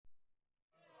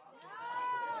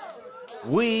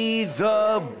We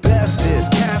the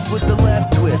bestest, cast with the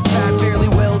left twist, fat, fairly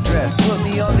well dressed. Put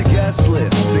me on the guest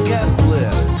list, the guest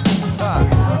list.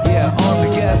 Yeah, on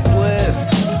the guest list.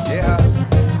 Yeah.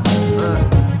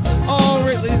 All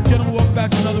right, ladies and gentlemen, welcome back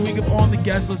to another week of On the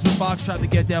Guest List with Foxtrot, the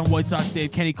Get Down, White Sox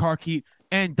Dave, Kenny Carkeet,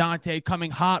 and Dante,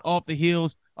 coming hot off the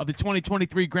heels of the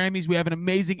 2023 Grammys. We have an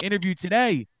amazing interview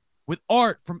today with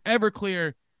Art from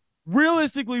Everclear.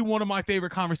 Realistically, one of my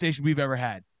favorite conversations we've ever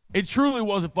had. It truly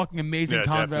was a fucking amazing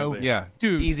convo. Definitely. Yeah,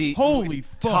 dude, easy. Holy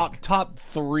fuck. Top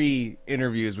 3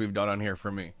 interviews we've done on here for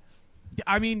me.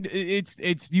 I mean, it's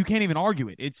you can't even argue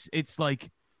it. It's like,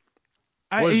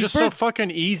 Well, it's just so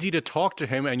fucking easy to talk to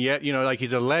him, and yet, you know, like,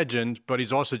 he's a legend, but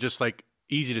he's also just like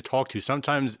easy to talk to.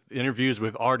 Sometimes interviews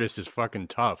with artists is fucking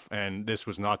tough, and this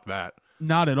was not that.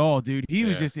 Not at all, dude. He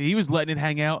was letting it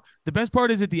hang out. The best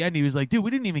part is at the end, he was like, dude, we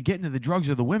didn't even get into the drugs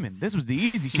or the women. This was the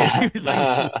easy shit. He was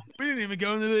like, we didn't even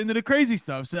go into the crazy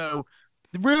stuff. So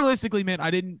realistically, man,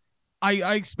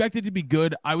 I expected it to be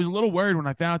good. I was a little worried when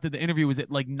I found out that the interview was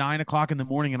at like 9 o'clock in the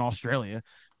morning in Australia.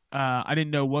 I didn't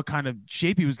know what kind of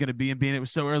shape he was going to be in, being it was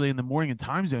so early in the morning in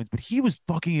time zones, but he was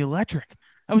fucking electric.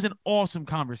 That was an awesome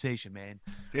conversation, man.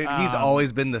 Dude, he's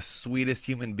always been the sweetest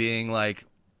human being, like,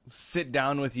 sit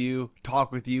down with you,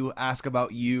 talk with you, ask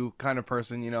about you kind of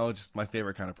person, you know, just my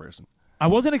favorite kind of person. I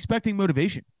wasn't expecting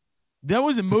motivation. That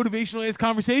was a motivational ass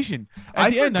conversation.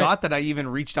 I forgot that I even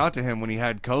reached out to him when he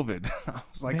had COVID. I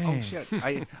was like, man. Oh shit,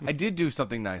 I did do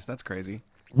something nice. That's crazy.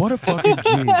 What a fucking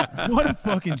G. What a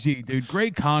fucking G, dude.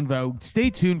 Great convo. Stay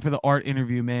tuned for the Art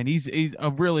interview, man. He's a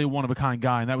really one-of-a-kind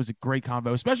guy, and that was a great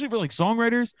convo, especially for, like,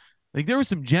 songwriters. Like, there were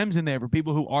some gems in there for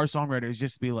people who are songwriters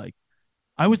just to be like,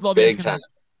 I always love asking that.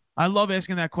 I love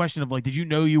asking that question of, like, did you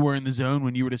know you were in the zone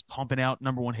when you were just pumping out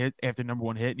number one hit after number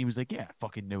one hit? And he was like, yeah, I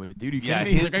fucking knew it, dude. He's like,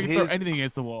 I can throw anything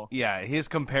against the wall. Yeah, his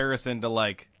comparison to,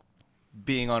 like,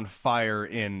 being on fire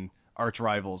in Arch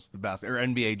Rivals, the best, or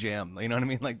NBA Jam. You know what I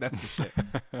mean? Like, that's the shit.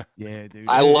 Yeah, dude.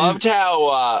 I loved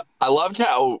how a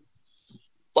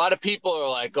lot of people are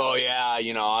like, oh yeah,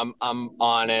 you know, I'm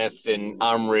honest and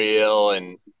I'm real,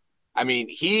 and I mean,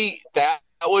 that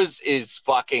was his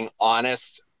fucking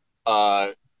honest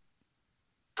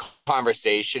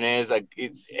conversation is like,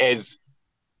 as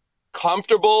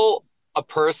comfortable a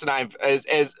person I've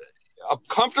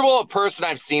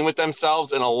seen with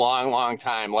themselves in a long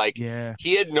time. Like, yeah,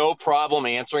 he had no problem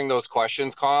answering those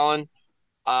questions, Colin.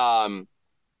 And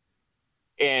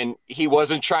he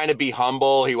wasn't trying to be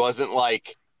humble. He wasn't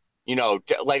like, you know,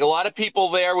 like a lot of people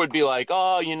there would be like,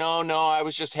 oh, you know, no, I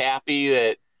was just happy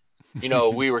that, you know,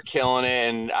 we were killing it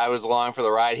and I was along for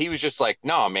the ride. He was just like,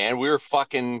 no, man, we were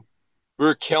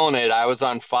killing it. I was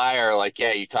on fire. Like,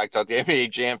 yeah, you talked about the NBA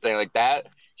Jam thing like that.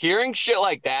 Hearing shit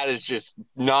like that is just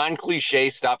non-cliche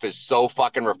stuff is so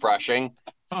fucking refreshing.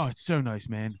 Oh, it's so nice,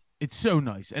 man. It's so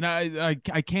nice. And I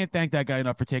can't thank that guy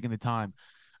enough for taking the time.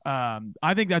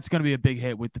 I think that's going to be a big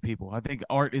hit with the people. I think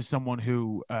Art is someone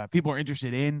who people are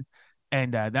interested in,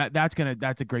 and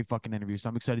that's a great fucking interview. So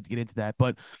I'm excited to get into that.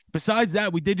 But besides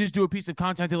that, we did just do a piece of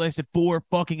content that lasted 4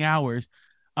 fucking hours.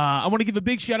 I want to give a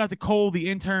big shout out to Cole, the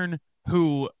intern,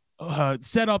 who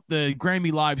set up the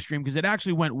Grammy live stream, because it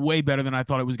actually went way better than I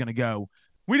thought it was going to go.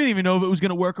 We didn't even know if it was going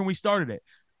to work when we started it.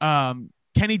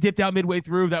 Kenny dipped out midway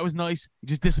through. That was nice. He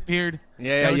just disappeared.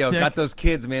 Yeah, got those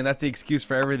kids, man. That's the excuse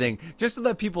for everything. Just to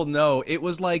let people know, it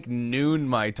was like noon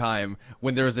my time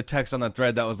when there was a text on that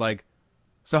thread that was like,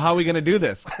 so how are we going to do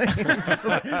this? Just so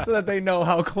that they know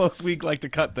how close we like to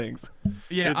cut things.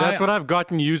 Yeah, dude, that's what I've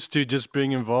gotten used to just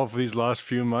being involved for these last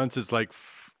few months. It's like,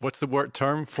 what's the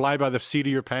term? Fly by the seat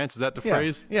of your pants. Is that the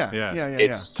phrase? Yeah.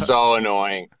 It's so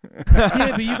annoying.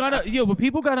 Yeah, but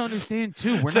people gotta understand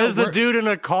too. Says the dude in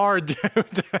a car, dude.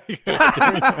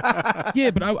 Yeah,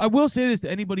 but I will say this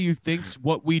to anybody who thinks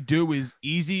what we do is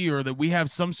easy or that we have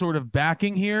some sort of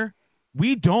backing here.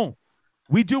 We don't.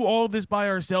 We do all of this by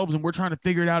ourselves, and we're trying to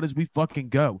figure it out as we fucking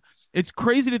go. It's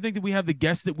crazy to think that we have the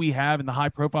guests that we have and the high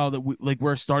profile that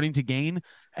we're starting to gain,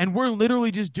 and we're literally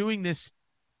just doing this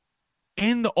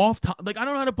in the off time. Like, I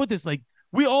don't know how to put this. Like,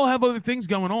 we all have other things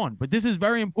going on, but this is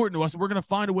very important to us. And we're going to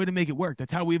find a way to make it work.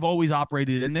 That's how we've always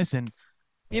operated in this. And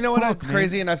you know what? It's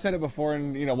crazy. And I've said it before.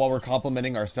 And, you know, while we're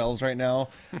complimenting ourselves right now,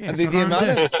 yeah,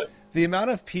 the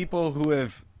amount of people who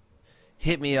have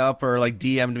hit me up or like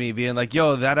DM'd me being like,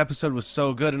 yo, that episode was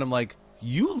so good. And I'm like,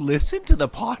 you listen to the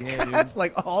podcast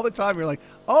like all the time. You're like,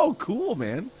 oh, cool,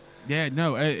 man. Yeah,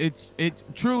 no, it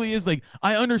truly is. Like,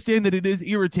 I understand that it is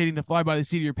irritating to fly by the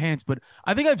seat of your pants, but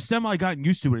I think I've semi gotten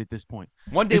used to it at this point.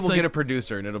 One day we'll get a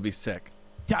producer and it'll be sick.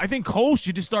 Yeah, I think Cole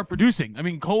should just start producing. I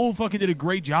mean, Cole fucking did a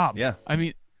great job. Yeah. I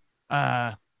mean,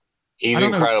 he's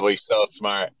incredibly so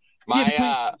smart.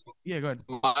 Yeah, go ahead.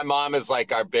 My mom is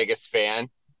like our biggest fan,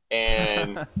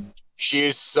 and she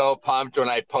was so pumped when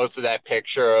I posted that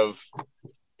picture of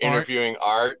interviewing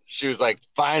Art. She was like,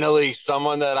 finally,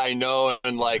 someone that I know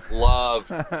and like love.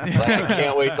 Like, I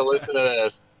can't wait to listen to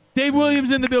this. Dave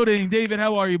Williams in the building. David,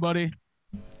 how are you, buddy?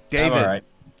 David. I'm all right.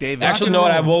 David. Actually, you know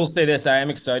what? I will say this. I am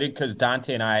excited because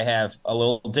Dante and I have a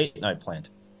little date night planned.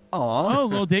 Oh, a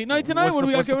little date night tonight? What do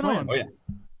we got going on?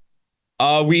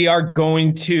 Oh, yeah. We are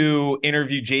going to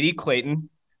interview JD Clayton.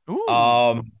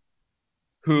 Ooh.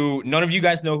 Who none of you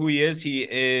guys know who he is. He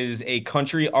is a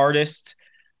country artist.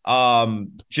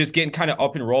 Just getting kind of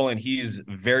up and rolling. He's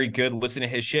very good. Listen to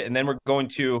his shit. And then we're going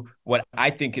to what I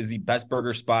think is the best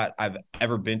burger spot I've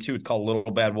ever been to. It's called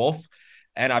Little Bad Wolf.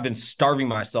 And I've been starving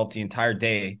myself the entire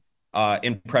day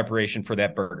in preparation for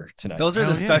that burger tonight. Those are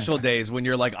the special days when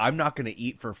you're like, I'm not going to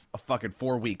eat for a fucking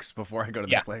 4 weeks before I go to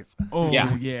this place. Oh,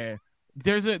 yeah.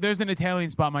 There's an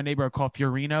Italian spot in my neighborhood called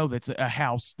Fiorino. That's a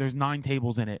house. There's 9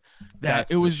 tables in it.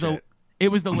 It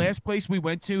was the last place we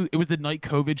went to. It was the night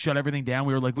COVID shut everything down.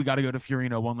 We were like, we got to go to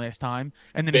Fiorino one last time.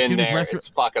 And then it's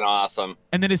fucking awesome.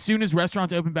 And then as soon as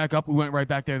restaurants opened back up, we went right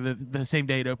back there the same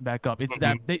day it opened back up. It's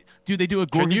that they do a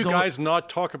gorgonzola. Can you guys not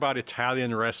talk about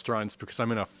Italian restaurants because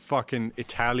I'm in a fucking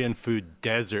Italian food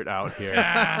desert out here.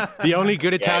 The only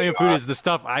good Italian food is the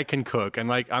stuff I can cook, and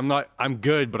like I'm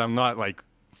good, but I'm not like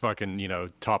fucking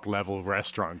top level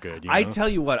restaurant good. I tell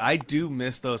you what, I do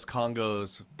miss those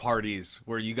Congos parties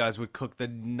where you guys would cook the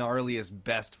gnarliest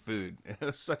best food. It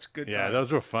was such good time.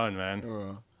 Those were fun,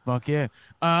 man. Fuck yeah.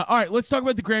 All right, let's talk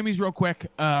about the Grammys real quick.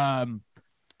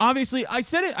 Obviously I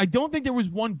said it, I don't think there was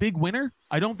one big winner.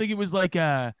 I don't think it was like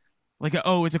it's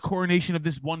a coronation of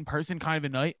this one person kind of a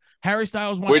night. Harry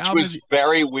Styles won, which was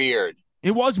very weird.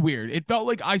 It was weird. It felt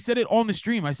like, I said it on the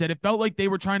stream, I said it felt like they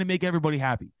were trying to make everybody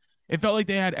happy. It felt like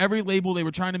they had every label they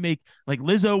were trying to make. Like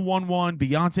Lizzo won one,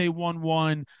 Beyonce won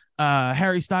one,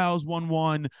 Harry Styles won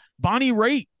one, Bonnie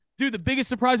Raitt. Dude, the biggest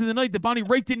surprise of the night that Bonnie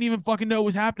Raitt didn't even fucking know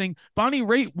was happening. Bonnie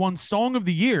Raitt won Song of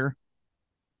the Year,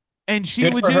 and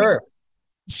she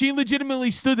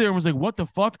legitimately stood there and was like, "What the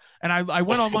fuck?" And I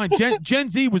went online. Gen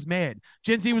Z was mad.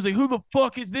 Gen Z was like, "Who the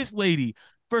fuck is this lady?"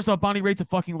 First off, Bonnie Raitt's a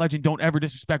fucking legend. Don't ever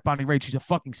disrespect Bonnie Raitt. She's a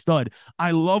fucking stud.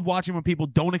 I love watching when people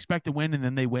don't expect to win and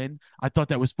then they win. I thought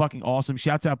that was fucking awesome.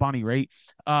 Shouts out Bonnie Raitt.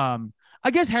 I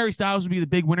guess Harry Styles would be the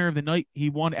big winner of the night. He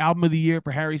won Album of the Year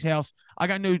for Harry's House. I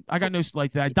got no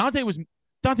slight to that. Dante,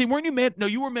 weren't you mad? No,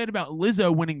 you were mad about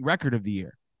Lizzo winning Record of the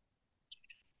Year.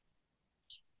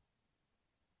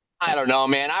 I don't know,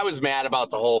 man. I was mad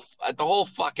about the whole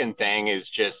fucking thing. Is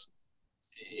just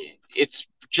it's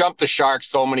jumped the shark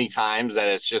so many times that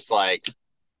it's just like,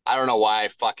 I don't know why I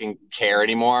fucking care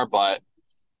anymore, but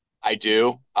I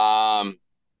do. I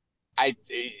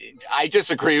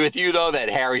disagree with you though that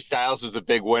Harry Styles was the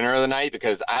big winner of the night,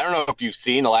 because I don't know if you've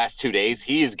seen the last 2 days,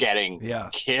 he is getting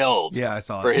killed. Yeah, I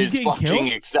saw for it. his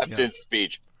fucking acceptance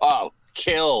speech. Oh,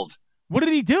 killed. What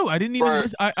did he do? I didn't even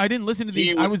listen. I didn't listen to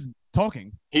the. I was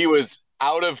talking. He was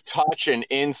out of touch and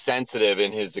insensitive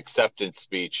in his acceptance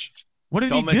speech. What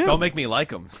did he do? Don't make me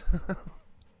like him.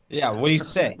 Yeah, what did he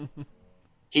say?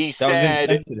 He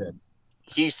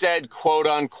said, quote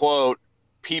unquote,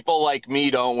 people like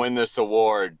me don't win this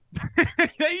award.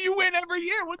 You win every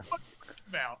year. What the fuck are you talking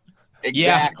about?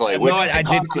 Exactly. Yeah, I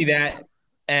did see that,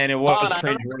 and it was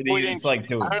cringeworthy. It's like,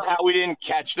 dude, I don't know how we didn't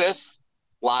catch this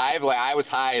live. Like, I was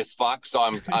high as fuck, so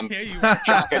I'm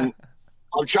chalking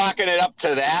it up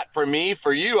to that for me.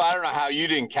 For you, I don't know how you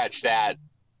didn't catch that.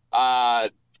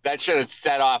 That should have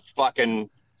set off fucking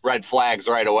red flags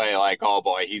right away. Like, oh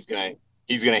boy, he's gonna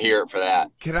hear it for that.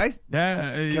 Can I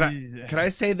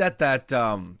say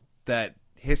that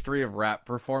History of Rap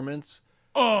performance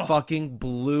fucking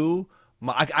blew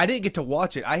my. I didn't get to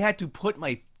watch it. I had to put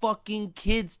my fucking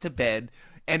kids to bed,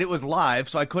 and it was live,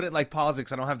 so I couldn't like pause it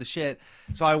because I don't have the shit.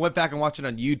 So I went back and watched it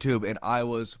on YouTube, and I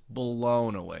was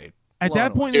blown away. At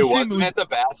that point, dude, wasn't it the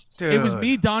best? Dude. It was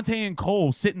me, Dante, and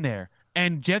Cole sitting there.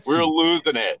 And Jetski. We're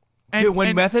losing it. Dude,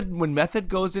 when Method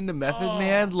goes into Method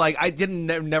Man, like I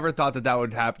never thought that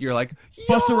would happen. You're like,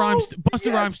 Busta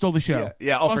Rhymes stole the show.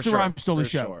 Yeah, Busta Rhymes stole the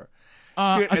show. Sure.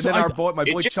 Dude, and then my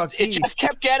boy Chuck D. It just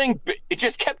kept getting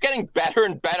better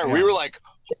and better. Yeah. We were like,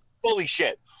 holy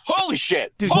shit.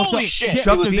 Dude, holy shit.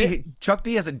 Chuck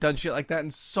D hasn't done shit like that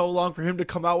in so long. For him to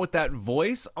come out with that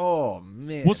voice, oh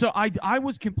man. Well, so I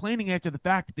was complaining after the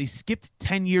fact that they skipped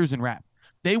 10 years in rap.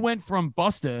 They went from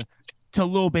Busta to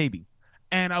Lil Baby.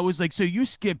 And I was like, so you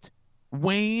skipped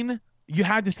Wayne. You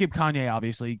had to skip Kanye,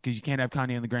 obviously, because you can't have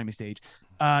Kanye on the Grammy stage.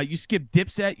 You skipped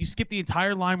Dipset. You skipped the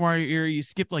entire LimeWire era. You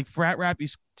skipped like Frat Rap. You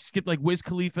skipped like Wiz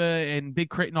Khalifa and Big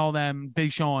Crit and all them,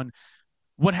 Big Sean.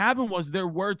 What happened was there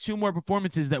were 2 more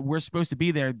performances that were supposed to be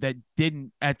there that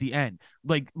didn't at the end.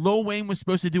 Like Lil Wayne was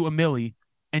supposed to do a Milli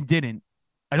and didn't.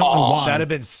 I don't know why. That'd have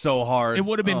been so hard. It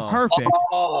would have been perfect.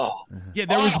 Yeah,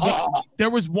 there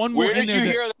was one more Where in did there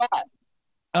you hear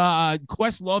that?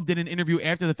 Questlove did an interview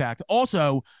after the fact.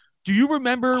 Also, do you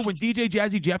remember when DJ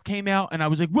Jazzy Jeff came out and I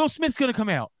was like, Will Smith's going to come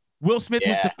out? Will Smith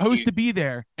was supposed to be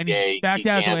there and he backed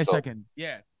out at the last second.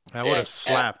 Yeah. I would have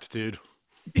slapped, dude.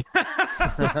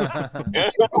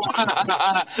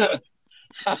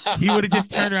 He would have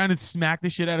just turned around and smacked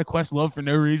the shit out of Questlove for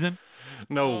no reason.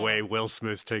 No way Will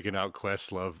Smith's taking out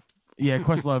Questlove. Yeah,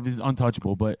 Questlove is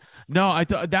untouchable, but no, I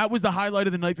thought that was the highlight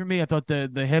of the night for me. I thought the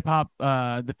hip hop,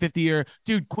 the 50-year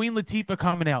dude, Queen Latifah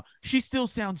coming out. She still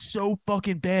sounds so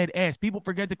fucking badass. People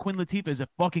forget that Queen Latifah is a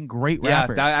fucking great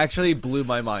rapper. Yeah, that actually blew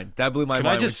my mind. That blew my mind.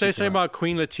 Can I just say something about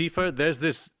Queen Latifah? There's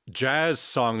this jazz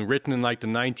song written in like the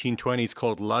 1920s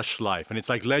called Lush Life, and it's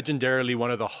like legendarily one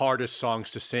of the hardest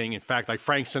songs to sing. In fact, like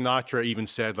Frank Sinatra even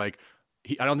said, like,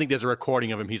 I don't think there's a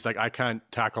recording of him. He's like, I can't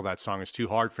tackle that song. It's too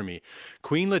hard for me.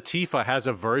 Queen Latifah has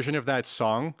a version of that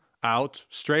song out,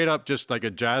 straight up just like a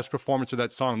jazz performance of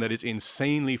that song that is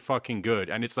insanely fucking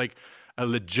good. And it's like a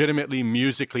legitimately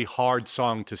musically hard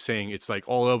song to sing. It's like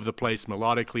all over the place,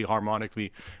 melodically,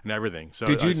 harmonically, and everything. So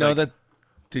Did you know that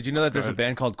there's a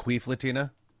band called Queef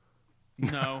Latina?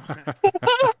 No.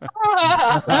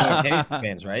 Tennis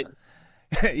fans, right?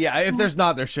 Yeah, if there's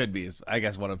not, there should be, is I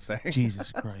guess what I'm saying.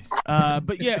 Jesus Christ.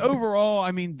 But yeah, overall,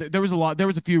 I mean, there was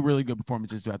a few really good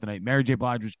performances throughout the night. Mary J.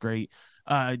 Blige was great.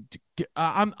 I'm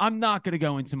not gonna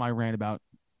go into my rant about.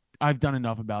 I've done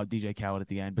enough about DJ Khaled at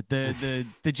the end, but the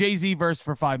Jay-Z verse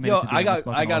for 5 minutes. I got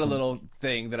awesome. a little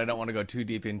thing that I don't want to go too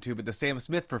deep into, but the Sam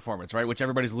Smith performance, right? Which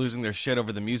everybody's losing their shit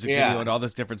over the music video and all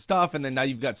this different stuff, and then now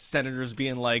you've got senators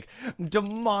being like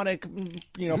demonic,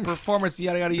 performance,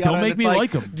 yada yada yada. Don't make me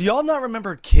like him. Do y'all not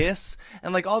remember Kiss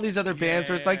and like all these other bands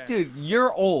where it's like, dude,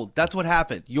 you're old. That's what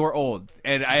happened. You're old.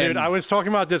 And I was talking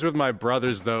about this with my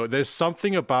brothers though. There's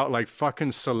something about like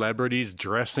fucking celebrities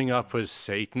dressing up as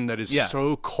Satan that is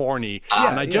so corny.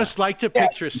 And I just like to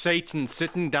picture Satan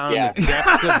sitting down in the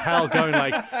depths of hell going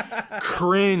like,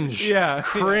 cringe,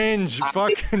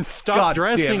 fucking stop God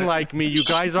dressing like me. You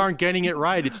guys aren't getting it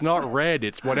right. It's not red.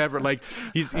 It's whatever. Like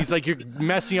he's like, you're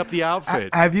messing up the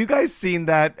outfit. Have you guys seen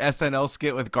that SNL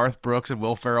skit with Garth Brooks and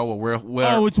Will Ferrell?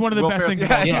 It's one of the best things.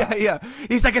 Yeah.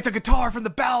 He's like, it's a guitar from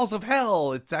the bowels of hell.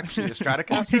 It's actually a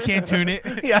Stratocaster. You can't tune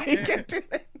it. Yeah, he can't tune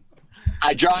it.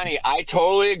 Johnny, I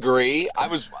totally agree. I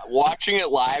was watching it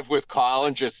live with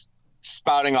Colin just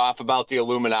spouting off about the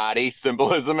Illuminati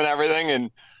symbolism and everything, and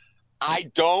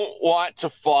I don't want to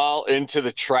fall into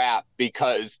the trap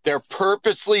because they're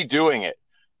purposely doing it.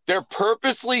 They're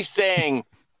purposely saying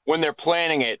when they're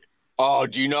planning it, oh,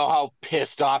 do you know how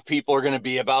pissed off people are going to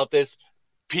be about this?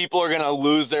 People are going to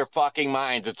lose their fucking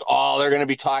minds. It's all they're going to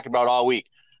be talking about all week.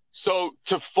 So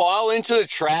to fall into the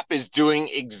trap is doing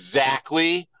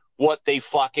exactly what they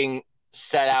fucking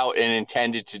set out and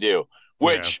intended to do,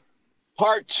 which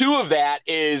part 2 of that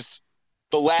is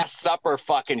the Last Supper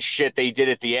fucking shit they did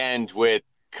at the end with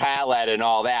Khaled and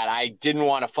all that. I didn't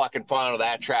want to fucking fall into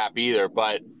that trap either,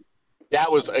 but that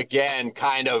was again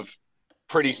kind of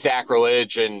pretty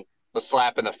sacrilege and a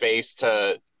slap in the face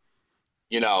to,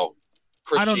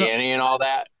 Christianity and all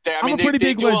that. I'm a pretty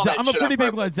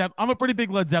big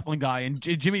Led Zeppelin guy, and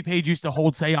Jimmy Page used to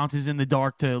hold seances in the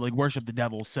dark to like worship the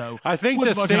devil. So I think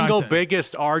the single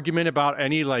biggest argument about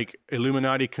any like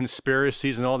Illuminati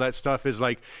conspiracies and all that stuff is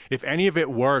like, if any of it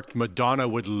worked, Madonna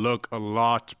would look a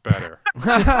lot better.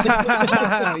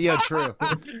 Yeah, true.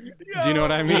 Do you know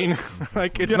what I mean?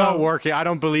 Like, it's not working. I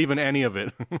don't believe in any of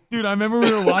it. Dude, I remember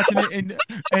we were watching it,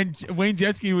 and Wayne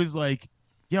Jetski was like,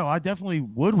 yo, I definitely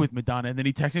would with Madonna. And then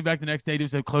he texted me back the next day,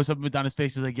 just a close up of Madonna's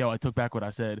face. He's like, yo, I took back what I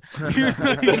said.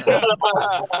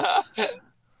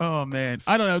 Oh, man.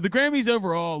 I don't know. The Grammys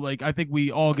overall, like, I think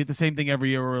we all get the same thing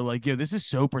every year. Where we're like, yo, this is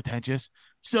so pretentious.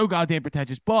 So goddamn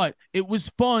pretentious. But it was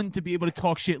fun to be able to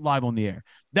talk shit live on the air.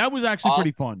 That was actually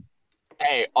pretty fun.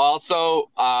 Hey, also,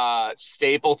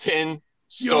 Stapleton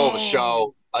stole the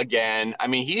show again. I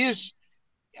mean, he is,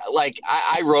 like,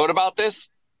 I wrote about this.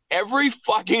 Every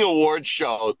fucking award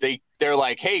show, they're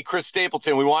like, hey, Chris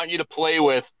Stapleton, we want you to play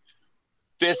with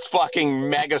this fucking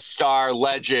mega star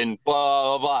legend,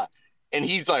 blah, blah, blah. And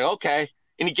he's like, okay.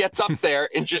 And he gets up there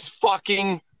and just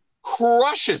fucking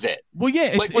crushes it. Well,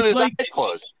 yeah. Like with his eyes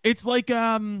closed. It's like,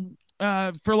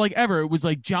 for like ever, it was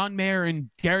like John Mayer and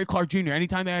Gary Clark Jr.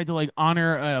 Anytime they had to like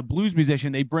honor a blues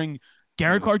musician, they bring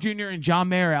Gary Clark Jr. and John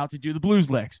Mayer out to do the blues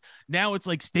licks. Now it's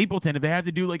like Stapleton. If they have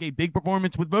to do like a big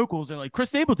performance with vocals, they're like, Chris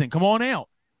Stapleton, come on out.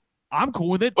 I'm cool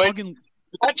with it.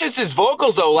 Not just his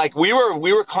vocals though. Like we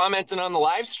were commenting on the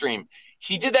live stream.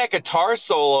 He did that guitar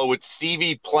solo with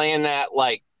Stevie playing that,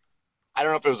 like, I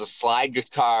don't know if it was a slide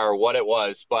guitar or what it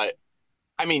was, but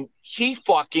I mean, he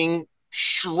fucking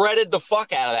shredded the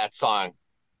fuck out of that song.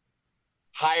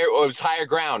 It was Higher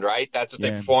Ground, right? That's what they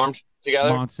performed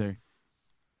together. Monster.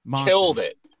 Killed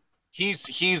it. He's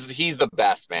the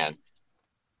best, man.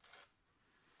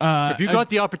 If you got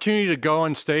the opportunity to go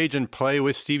on stage and play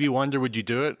with Stevie Wonder, would you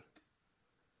do it?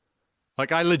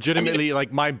 Like, I legitimately,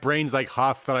 like, my brain's like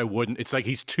half that I wouldn't. It's like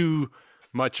he's too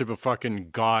much of a fucking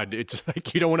god. It's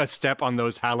like you don't want to step on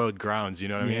those hallowed grounds. You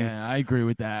know what I mean? Yeah, I agree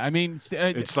with that. I mean,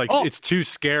 it's like it's too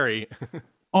scary.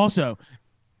 Also,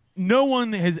 no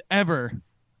one has ever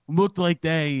looked like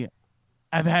they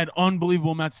have had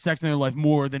unbelievable amounts of sex in their life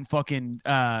more than fucking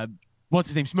what's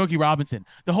his name, Smokey Robinson.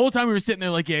 The whole time we were sitting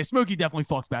there like, yeah, Smokey definitely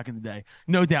fucks back in the day,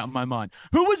 no doubt in my mind.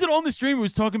 Who was it on the stream who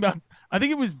was talking about? I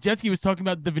think it was Jetski was talking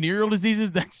about the venereal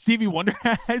diseases that Stevie Wonder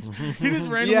has. He just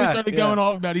randomly started going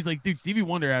off about. He's like, dude, Stevie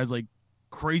Wonder has like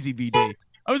crazy VD.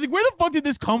 I was like, where the fuck did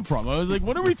this come from? I was like,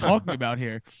 what are we talking about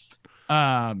here?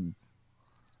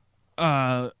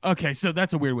 Okay, so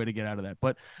that's a weird way to get out of that,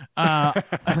 but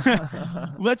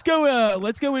let's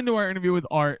go into our interview with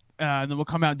Art, and then we'll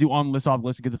come out and do on list off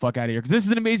list and get the fuck out of here, because this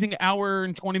is an amazing hour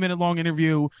and 20-minute long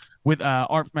interview with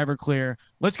Art from Everclear.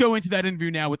 Let's go into that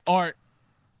interview now with Art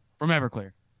from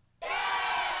Everclear.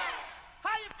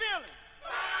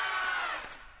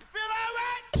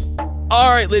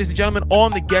 All right, ladies and gentlemen,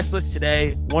 on the guest list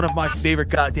today, one of my favorite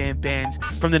goddamn bands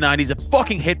from the 90s, a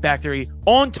fucking hit factory.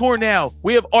 On tour now,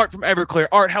 we have Art from Everclear.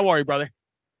 Art, how are you, brother?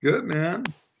 Good, man.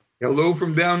 Hello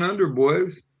from down under,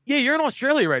 boys. Yeah, you're in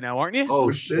Australia right now, aren't you?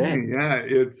 Oh, shit. Yeah,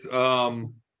 it's, I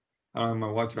don't have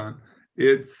my watch on.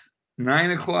 It's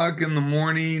 9 o'clock in the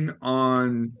morning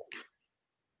on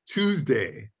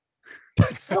Tuesday.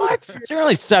 What? So you're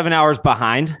only 7 hours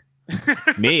behind.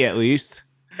 Me, at least.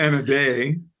 And a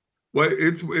day. Well,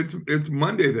 it's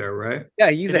Monday there, right? Yeah,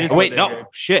 he's wait, no,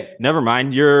 shit. Never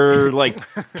mind. You're like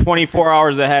 24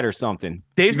 hours ahead or something.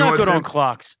 Dave's not good on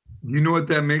clocks. You know what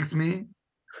that makes me?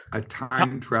 A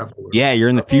time traveler. Yeah, you're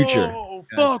in the future. Oh,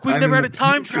 fuck. We've never had a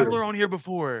time traveler on here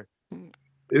before.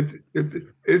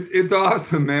 It's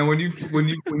awesome, man. When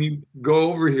you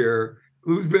go over here,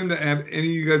 who's been to any of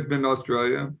you guys been to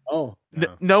Australia? Oh,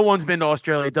 no one's been to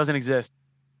Australia. It doesn't exist.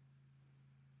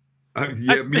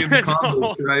 Yeah, me and the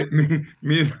convicts, right?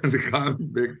 Me and the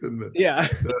convicts and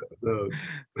the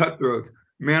cutthroats.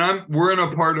 Man, we're in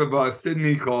a part of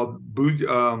Sydney called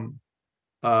Coogee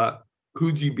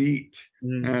Beach,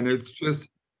 and it's just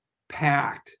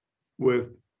packed with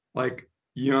like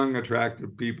young,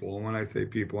 attractive people. And when I say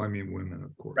people, I mean women,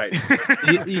 of course. Right.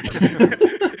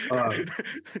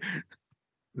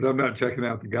 I'm not checking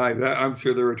out the guys. I'm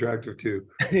sure they're attractive too.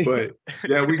 But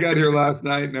yeah, we got here last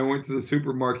night and I went to the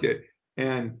supermarket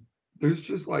and there's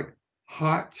just like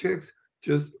hot chicks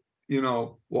just,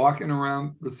 walking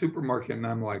around the supermarket. And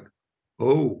I'm like,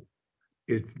 oh,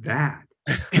 it's that.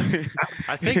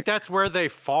 I think that's where they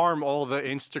farm all the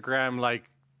Instagram, like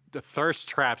the thirst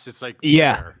traps. It's like,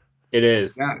 yeah. there. It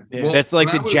is. Yeah. Well, that's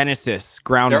like the Genesis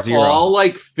Ground They're Zero. all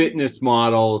like fitness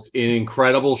models in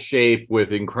incredible shape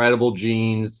with incredible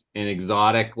genes and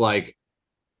exotic, like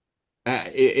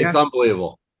it's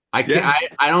unbelievable. I can't.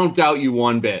 I don't doubt you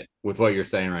one bit with what you're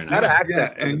saying right now. Not an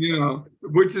accent. Yeah, and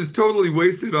which is totally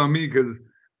wasted on me because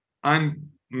I'm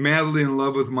madly in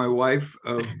love with my wife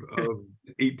of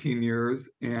 18 years,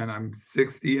 and I'm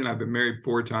 60, and I've been married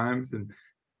 4 times, and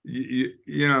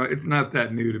it's not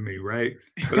that new to me, right?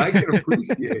 But I can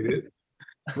appreciate it.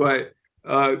 But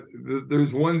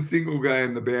there's one single guy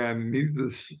in the band, and he's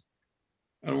this,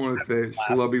 I don't want to say it,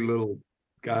 schlubby little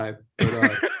guy.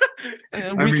 But,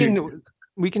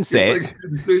 we can say it. Like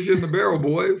fish in the barrel,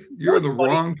 boys. You're in the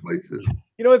wrong places.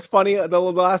 You know what's funny? The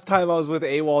last time I was with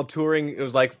AWOL touring, it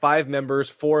was like 5 members.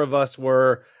 4 of us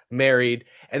were married,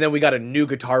 and then we got a new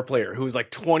guitar player who was like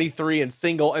 23 and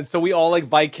single, and so we all like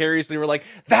vicariously were like,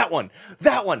 that one.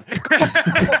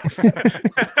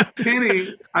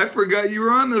 Kenny, I forgot you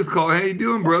were on this call. How you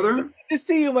doing, brother? Good to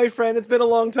see you, my friend. It's been a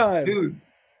long time, dude.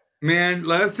 Man,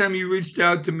 last time you reached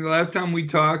out to me, last time we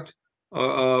talked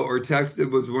or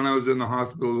texted was when I was in the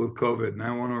hospital with COVID, and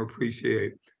I want to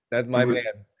appreciate that's my man.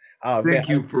 Thank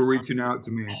you for reaching out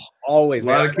to me. Always, a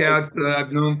lot of cats that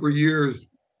I've known for years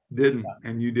didn't,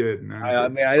 and you did.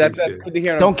 That's good to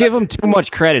hear. Don't give him too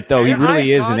much credit, though. He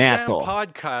really is an asshole.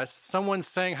 Podcast, someone's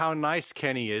saying how nice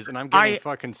Kenny is, and I'm getting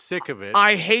fucking sick of it.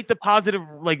 I hate the positive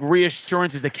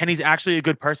reassurances that Kenny's actually a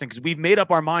good person, because we've made up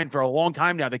our mind for a long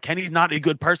time now that Kenny's not a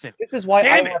good person. This is why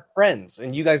I have friends,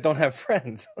 and you guys don't have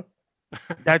friends.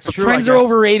 That's true. Friends I are guess.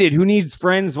 overrated. Who needs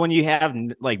friends when you have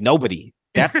like nobody?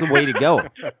 That's the way to go.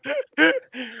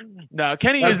 No,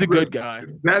 Kenny is a good guy.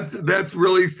 That's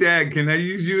really sad. Can I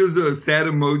use you as a sad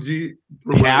emoji?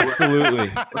 Absolutely.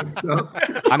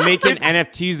 I'm making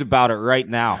NFTs about it right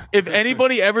now. If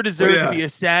anybody ever deserved to be a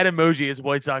sad emoji, it's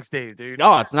White Sox Dave, dude.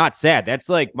 No, it's not sad. That's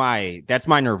like that's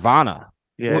my nirvana.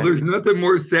 Yeah. Well, there's nothing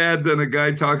more sad than a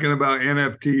guy talking about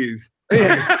NFTs.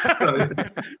 I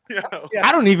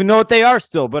don't even know what they are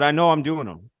still, but I know I'm doing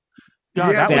them.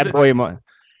 God, sad boy.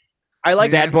 I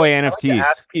like sad boy I like NFTs. to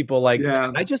ask people like,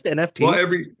 Yeah. I just NFT. Well,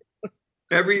 every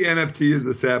NFT is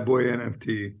a sad boy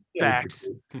NFT. Facts.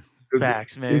 basically.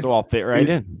 Facts, man. It'll all fit right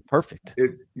in. Perfect.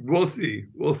 We'll see.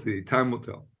 Time will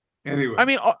tell. Anyway, I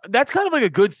mean, that's kind of like a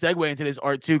good segue into this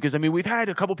art too, because I mean, we've had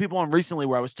a couple people on recently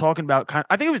where I was talking about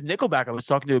I think it was Nickelback I was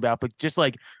talking to about, but just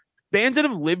like bands that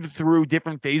have lived through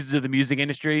different phases of the music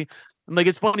industry. And like,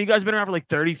 it's funny, you guys have been around for like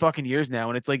 30 fucking years now.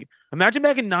 And it's like, imagine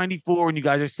back in 94 when you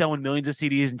guys are selling millions of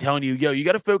CDs and telling you, yo, you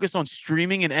got to focus on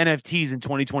streaming and NFTs in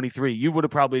 2023. You would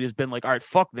have probably just been like, all right,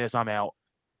 fuck this, I'm out.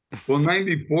 well,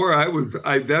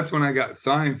 94, that's when I got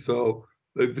signed. So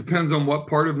it depends on what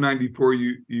part of 94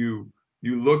 you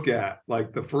look at.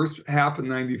 Like the first half of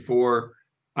 94,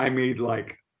 I made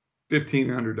like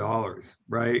 $1,500,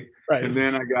 right? And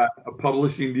then I got a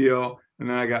publishing deal, and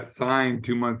then I got signed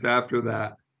 2 months after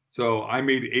that. So I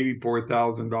made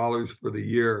 $84,000 for the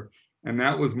year, and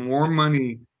that was more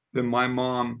money than my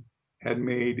mom had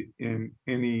made in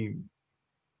any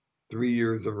 3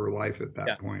 years of her life at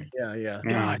that point. Yeah.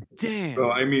 God damn.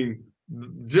 So I mean,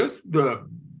 just the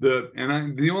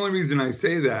only reason I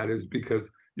say that is because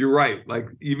you're right. Like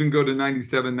even go to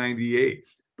 97, 98.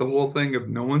 The whole thing of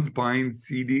no one's buying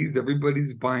CDs,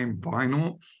 everybody's buying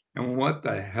vinyl, and what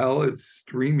the hell is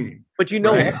streaming? But you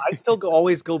know, right? I still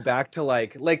always go back to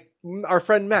like our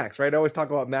friend Max, right? I always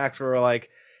talk about Max, where we're like,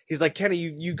 he's like, Kenny,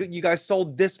 you guys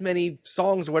sold this many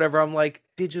songs or whatever. I'm like,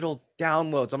 digital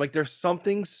downloads. I'm like, there's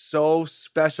something so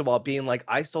special about being like,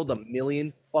 I sold 1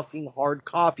 million fucking hard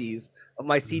copies of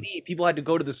my CD. People had to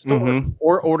go to the store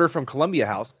or order from Columbia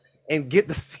House and get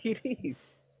the CDs.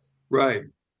 Right.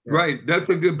 Right. That's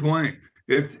a good point.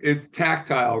 It's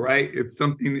tactile, right? It's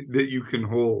something that you can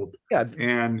hold. Yeah.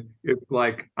 And it's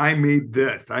like, I made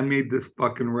this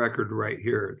fucking record right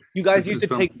here. You guys used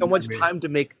to take so much time to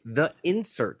make the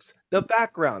inserts, the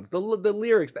backgrounds, the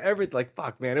lyrics, the everything. Like,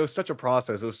 fuck, man, it was such a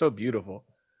process. It was so beautiful.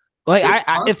 Like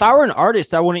if I were an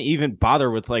artist, I wouldn't even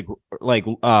bother with like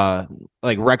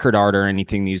record art or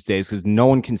anything these days, because no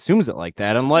one consumes it like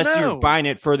that unless you're buying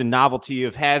it for the novelty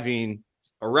of having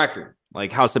a record.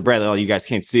 Like House of Bradley, you guys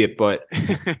can't see it, but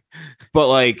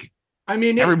like, I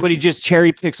mean, everybody just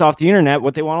cherry picks off the internet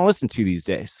what they want to listen to these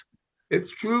days. It's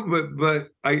true, but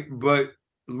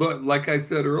look, like I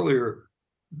said earlier,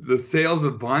 the sales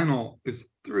of vinyl is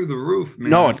through the roof, man.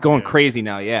 No, it's going crazy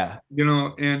now. Yeah, you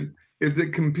know, and is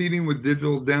it competing with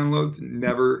digital downloads?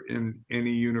 Never in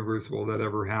any universe will that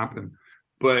ever happen.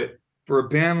 But for a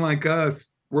band like us,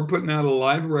 we're putting out a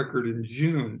live record in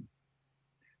June.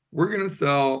 We're gonna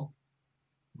sell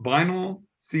vinyl,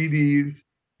 CDs,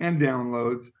 and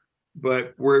downloads,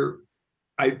 but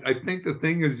I think the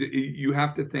thing is you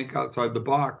have to think outside the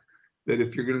box, that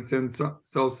if you're going to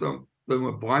sell something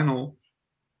with vinyl,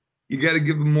 you got to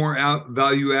give them more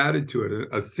value added to it,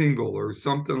 a single or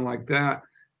something like that,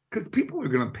 because people are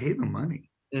going to pay the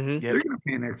money. They're going to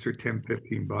pay an extra $10,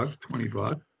 $15,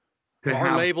 $20 to Our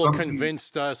have label something.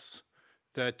 convinced us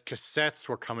that cassettes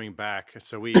were coming back,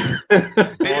 so we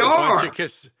They are.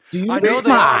 I know they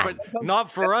are, but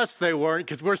not for us. They weren't,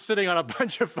 because we're sitting on a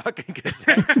bunch of fucking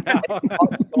cassettes now. I've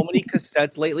bought so many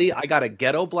cassettes lately. I got a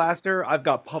Ghetto Blaster. I've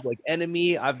got Public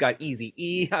Enemy. I've got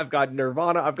Eazy-E. I've got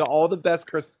Nirvana. I've got all the best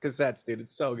cassettes, dude.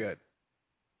 It's so good.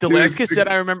 The last cassette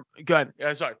I remember. Go ahead.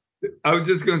 Sorry. I was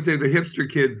just going to say the hipster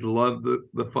kids love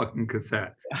the fucking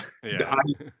cassettes. Yeah.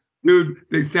 Dude,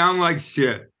 they sound like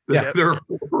shit. Yeah. They're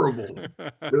horrible.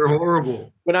 They're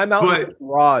horrible. When I'm out in the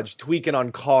garage tweaking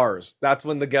on cars, that's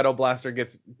when the Ghetto Blaster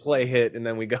gets play hit, and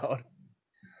then we go.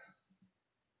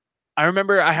 I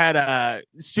remember I had a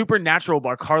Supernatural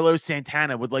by Carlos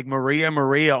Santana with like Maria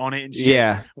on it and shit.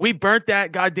 Yeah. We burnt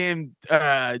that goddamn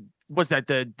what's that?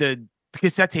 The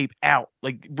cassette tape out,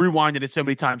 like rewinded it so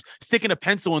many times, sticking a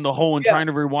pencil in the hole and trying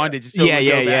to rewind it. Just so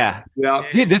yeah.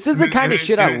 Dude, this is the kind of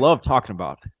shit I love talking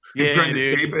about. Yeah,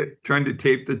 trying to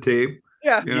tape the tape.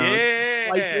 Yeah. You know?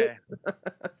 Yeah.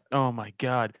 Oh my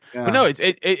God. Yeah. But no,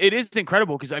 it is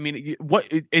incredible, because I mean, what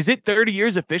is it 30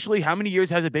 years officially? How many years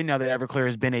has it been now that Everclear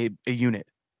has been a unit?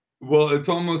 Well, it's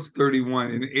almost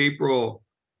 31. In April,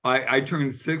 I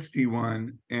turned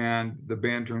 61 and the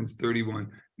band turns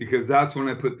 31. because that's when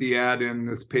I put the ad in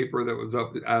this paper that was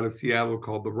up out of Seattle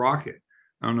called The Rocket.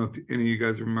 I don't know if any of you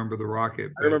guys remember The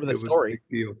Rocket. I remember the story. Was a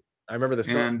big deal. I remember the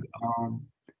story.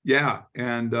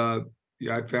 And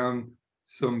I found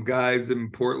some guys in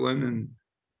Portland and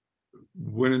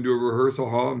went into a rehearsal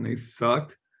hall and they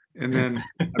sucked. And then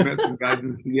I met some guys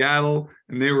in Seattle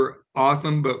and they were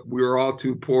awesome, but we were all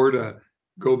too poor to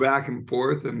go back and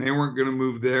forth, and they weren't going to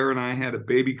move there. And I had a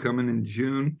baby coming in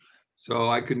June, so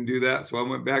I couldn't do that. So I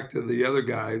went back to the other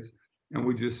guys and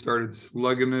we just started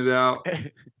slugging it out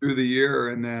through the year.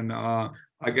 And then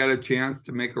I got a chance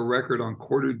to make a record on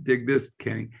dig this,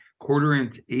 Kenny,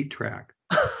 1/4-inch 8-track.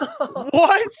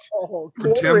 What? For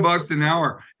 $10 an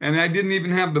hour. And I didn't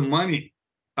even have the money.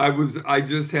 I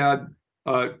just had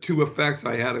 2 effects.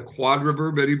 I had a quad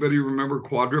reverb. Anybody remember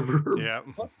quad reverb? Yeah.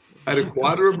 I had a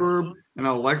quad reverb and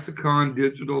a Lexicon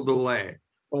digital delay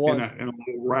in a little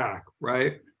rack,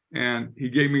 right? And he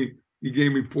gave me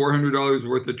 $400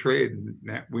 worth of trade.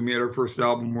 And we made our first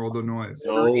album, World of Noise.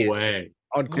 No way.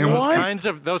 And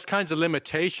those kinds of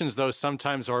limitations, though,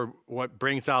 sometimes are what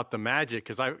brings out the magic.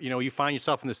 Because you find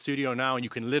yourself in the studio now, and you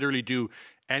can literally do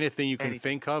anything you can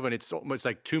think of, and it's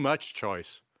like too much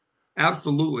choice.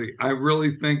 Absolutely, I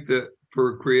really think that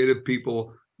for creative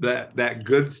people, that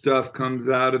good stuff comes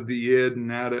out of the id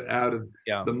and out of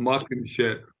the muck and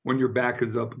shit when your back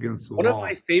is up against the wall. One of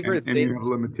my favorite things, you have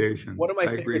limitations. One of my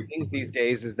favorite things these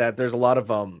days is that there's a lot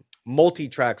of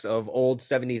multi-tracks of old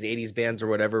 70s, 80s bands or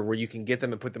whatever, where you can get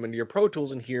them and put them into your Pro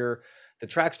Tools and hear the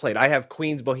tracks played. I have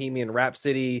Queen's Bohemian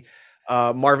Rhapsody,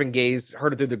 Marvin Gaye's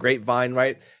Heard It Through the Grapevine,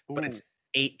 right? Ooh. But it's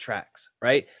 8 tracks,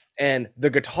 right? And the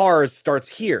guitars starts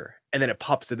here, and then it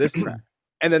pops to this track.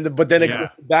 And then, it goes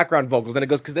to background vocals, and it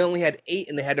goes, because they only had 8,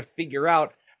 and they had to figure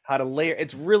out how to layer.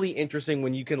 It's really interesting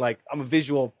when you can, like, I'm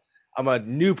a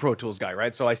new Pro Tools guy,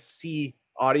 right? So I see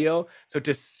audio. So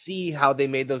to see how they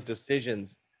made those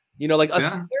decisions, like a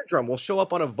snare drum will show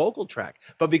up on a vocal track,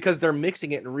 but because they're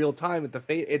mixing it in real time at the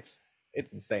it's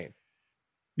insane.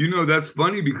 That's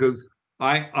funny because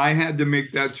I had to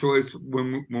make that choice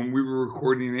when we were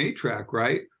recording an 8-track,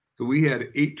 right? So we had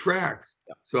 8 tracks.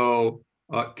 Yeah. So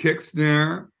kick,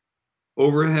 snare,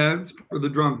 overheads for the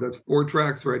drums. That's 4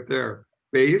 tracks right there.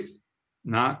 Bass,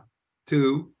 not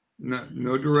 2,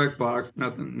 no direct box,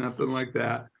 nothing like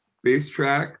that. Bass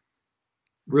track,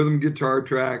 rhythm guitar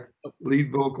track,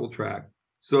 lead vocal track.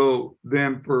 So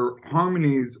then for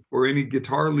harmonies or any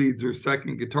guitar leads or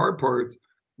second guitar parts,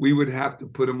 we would have to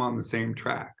put them on the same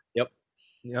track. Yep.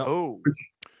 Oh.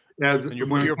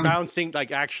 You're bouncing,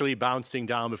 like actually bouncing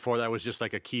down. Before that was just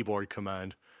like a keyboard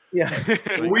command. Yeah.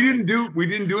 we didn't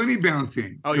do any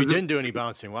bouncing. Oh, you didn't do any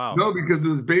bouncing. Wow. No, because it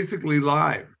was basically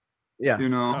live. Yeah.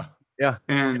 Yeah.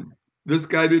 And this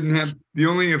guy didn't have, the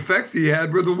only effects he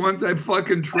had were the ones I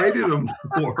fucking traded him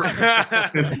for.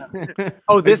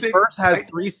 This verse has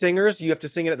 3 singers. You have to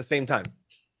sing it at the same time.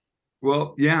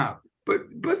 Well, yeah. But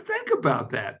think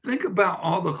about that. Think about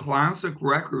all the classic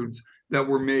records that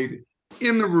were made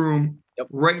in the room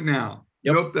right now.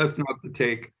 Yep. Nope, that's not the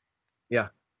take. Yeah.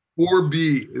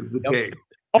 4B is the take.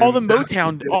 All the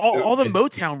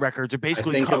Motown records are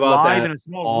basically cut live in a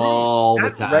small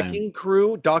room. That Wrecking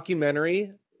Crew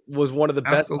documentary was one of the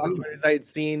best documentaries I had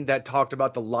seen that talked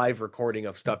about the live recording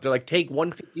of stuff. They're like, take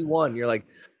 151. You're like,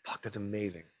 fuck, that's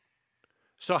amazing.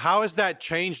 So how has that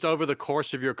changed over the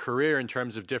course of your career in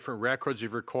terms of different records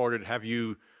you've recorded? Have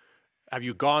you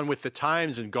gone with the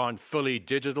times and gone fully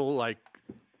digital like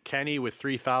Kenny with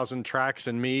 3,000 tracks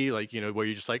and me, like, where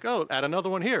you're just like, oh, add another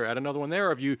one here, add another one there? Or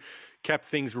have you kept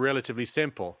things relatively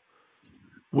simple?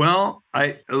 Well,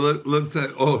 let's say,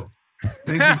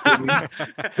 thank you, Kenny.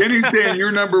 Kenny's saying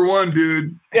you're number one,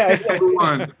 dude. Yeah, number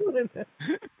one.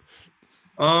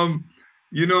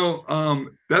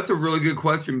 That's a really good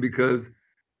question, because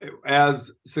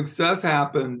as success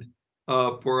happened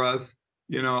for us,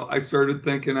 I started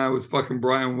thinking I was fucking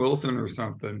Brian Wilson or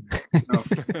something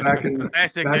back in the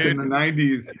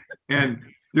 90s. And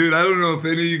dude, I don't know if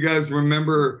any of you guys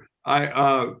remember,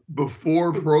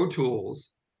 before Pro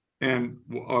Tools, and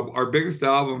our biggest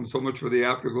album, So Much for the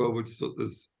Afterglow, which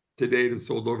is to date has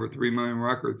sold over 3 million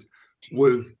records,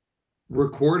 was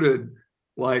recorded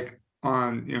like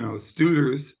on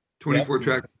Studers,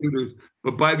 24-track Studers.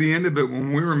 But by the end of it,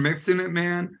 when we were mixing it,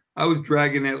 man, I was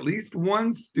dragging at least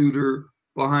one Studer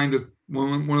behind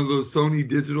one of those Sony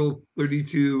digital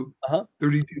 32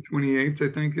 28s,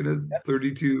 I think it is,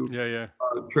 32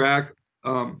 track,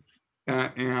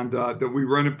 and that we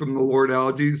run it from the Lord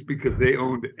Alges because they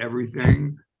owned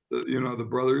everything, the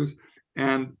brothers.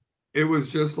 And it was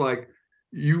just like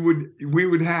we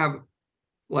would have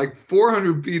like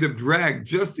 400 feet of drag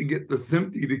just to get the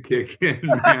SMPTE to kick in,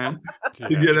 man, to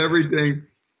get everything.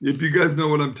 If you guys know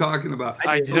what I'm talking about.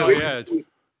 I do. Yeah.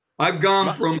 I've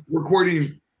gone from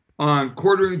recording on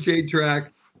 1/4-inch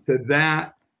 8-track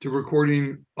to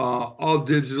recording all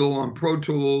digital on Pro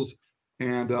Tools.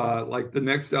 And like the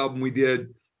next album we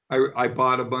did, I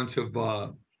bought a bunch of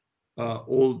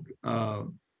old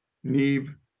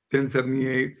Neve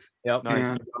 1078s. Yep.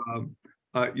 Nice.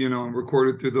 And you know, and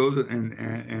recorded through those,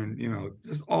 and you know,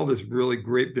 just all this really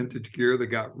great vintage gear that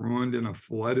got ruined in a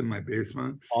flood in my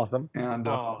basement. Awesome. And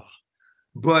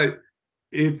but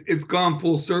it's gone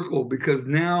full circle because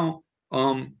now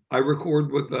I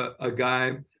record with a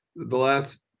guy. The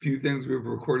last few things we've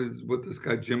recorded is with this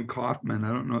guy Jim Kaufman. I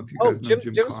don't know if you guys know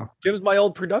Jim Kaufman. Jim's my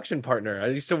old production partner. I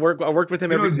worked with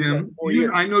him You know every Jim. 4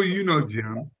 years. I know you know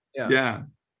Jim. Yeah.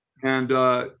 And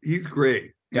he's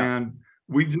great. Yeah. And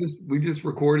we just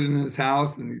recorded in his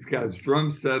house, and he's got his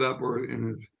drum set up or in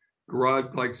his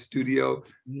garage like studio.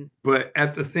 Mhm. But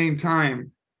at the same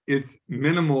time, it's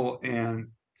minimal and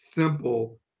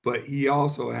simple. But he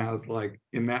also has like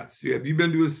in that studio. Have you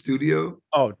been to his studio?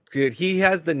 Oh, dude, he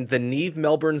has the Neve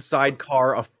Melbourne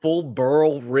sidecar, a full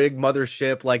Burl rig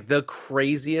mothership, like the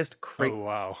craziest. Oh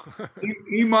wow.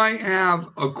 He might have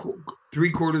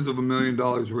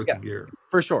 $750,000 worth of gear.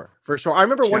 For sure. I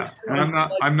remember one. And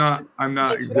I'm not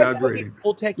exaggerating.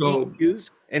 Full tech So-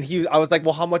 EQs, and I was like,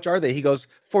 well, how much are they? He goes,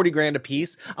 $40,000 a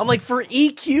piece. I'm like, for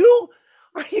EQ?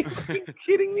 Are you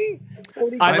kidding me?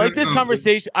 I like don't this know.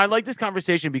 conversation. I like this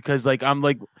conversation because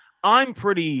I'm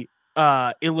pretty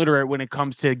illiterate when it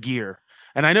comes to gear.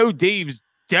 And I know Dave's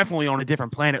definitely on a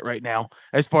different planet right now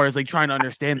as far as like trying to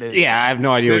understand this. Yeah, I have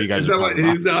no idea what you guys Is are that talking what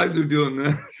about. his eyes are doing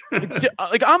this?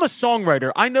 Like I'm a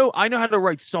songwriter. I know how to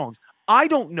write songs. I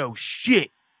don't know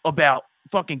shit about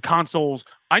fucking consoles.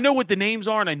 I know what the names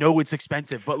are and I know it's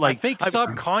expensive, but like I think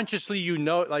subconsciously, you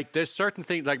know, like there's certain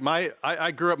things like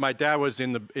I grew up, my dad was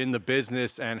in the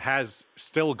business and has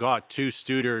still got 2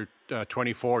 Studer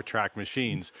 24 track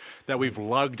machines that we've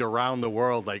lugged around the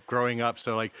world, like growing up.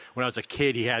 So like when I was a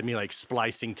kid, he had me like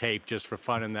splicing tape just for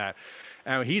fun and that.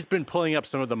 And he's been pulling up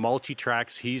some of the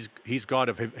multi-tracks he's got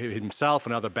of himself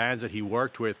and other bands that he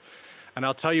worked with. And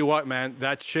I'll tell you what, man,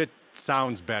 that shit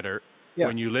sounds better. Yeah.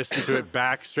 When you listen to it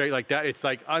back straight like that, it's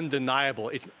like undeniable.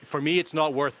 It's for me, it's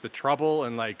not worth the trouble,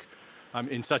 and like I'm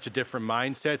in such a different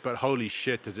mindset. But holy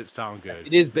shit, does it sound good?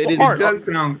 It is. It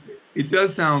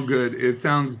does sound good. It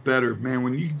sounds better, man.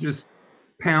 When you just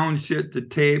pound shit to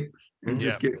tape and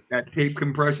just get that tape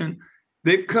compression,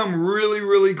 they've come really,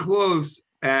 really close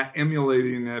at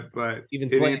emulating it, but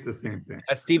it ain't the same thing.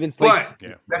 That's Steven Slate.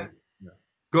 But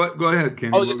Go ahead,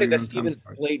 Kenny. I was just saying that Steven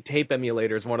Slate tape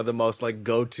emulator is one of the most like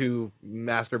go-to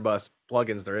master bus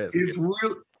plugins there is.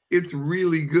 It's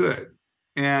really good.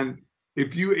 And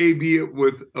if you A/B it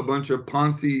with a bunch of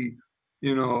Ponzi,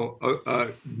 you know,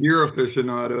 gear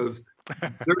aficionados,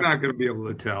 they're not going to be able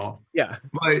to tell. Yeah.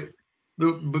 But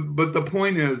the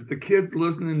point is, the kids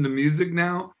listening to music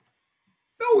now,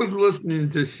 no one's listening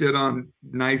to shit on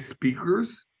nice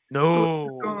speakers.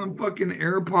 No. They're on fucking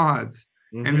AirPods.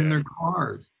 And in their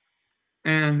cars,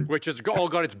 and which has all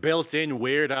got its built-in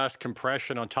weird-ass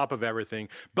compression on top of everything.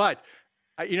 But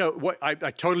you know what? I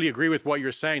totally agree with what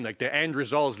you're saying. Like the end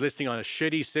result is listening on a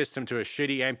shitty system to a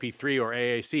shitty MP3 or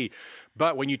AAC.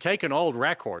 But when you take an old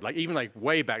record, like even like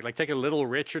way back, like take a Little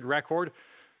Richard record,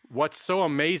 what's so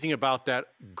amazing about that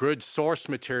good source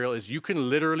material is you can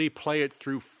literally play it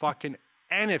through fucking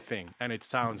anything and it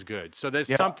sounds good. So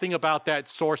there's something about that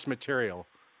source material.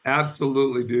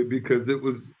 Absolutely, dude, because it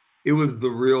was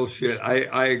the real shit.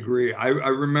 I agree. I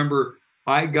remember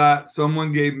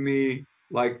someone gave me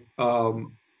like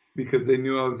because they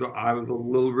knew I was a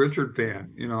Little Richard fan.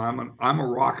 You know, I'm a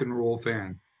rock and roll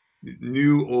fan.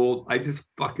 New, old, I just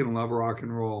fucking love rock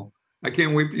and roll. I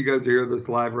can't wait for you guys to hear this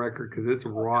live record because it's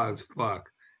raw as fuck.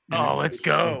 And let's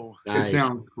go. It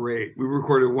sounds great. We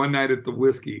recorded one night at the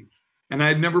Whiskey. And I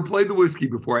had never played the Whiskey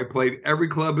before. I played every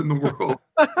club in the world.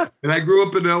 And I grew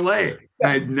up in LA.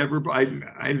 I'd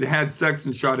had sex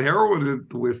and shot heroin at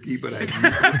the Whiskey, but I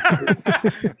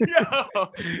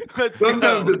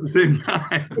sometimes at the same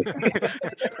time.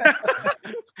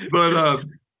 But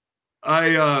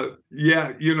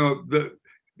you know,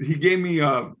 he gave me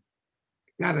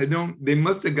they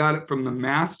must have got it from the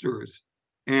Masters,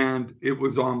 and it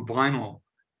was on vinyl,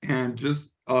 and just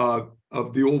of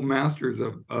the old masters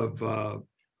of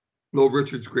Little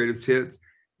Richard's greatest hits,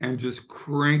 and just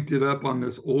cranked it up on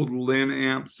this old Lin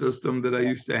amp system that I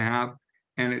used to have,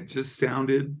 and it just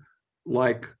sounded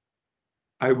like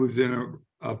I was in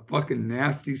a fucking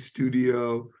nasty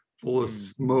studio full of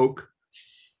smoke,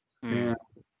 and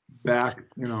back,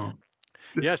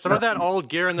 Yeah, some of that old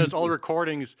gear and those old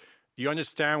recordings, you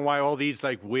understand why all these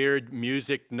like weird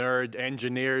music nerd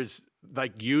engineers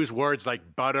like use words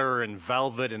like butter and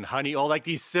velvet and honey, all like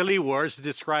these silly words to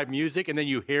describe music, and then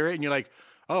you hear it and you're like,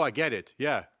 oh, I get it.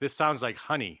 Yeah, this sounds like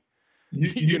honey.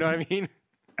 You know what I mean?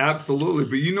 Absolutely.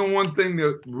 But one thing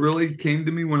that really came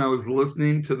to me when I was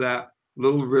listening to that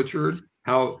Little Richard,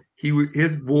 how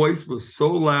his voice was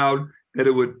so loud that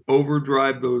it would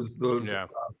overdrive those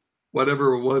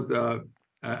whatever it was.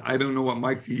 I don't know what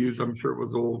mics he used. I'm sure it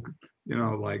was old,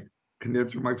 like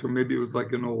condenser mics, or maybe it was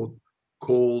like an old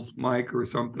Coles mic or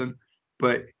something.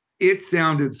 But it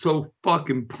sounded so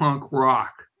fucking punk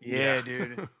rock. Yeah,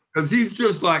 dude. Because he's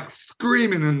just like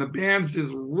screaming and the band's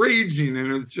just raging,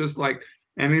 and it's just like,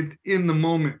 and it's in the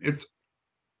moment. It's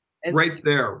right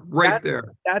there.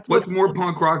 That's what's more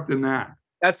punk rock than that.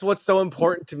 That's what's so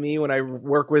important to me when I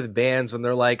work with bands, when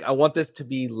they're like, I want this to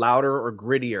be louder or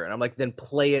grittier. And I'm like, then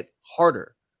play it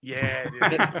harder. Yeah,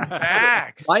 dude.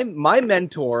 Facts. My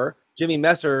mentor, Jimmy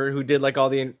Messer, who did like all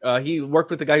the, he worked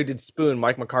with the guy who did Spoon,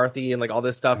 Mike McCarthy, and like all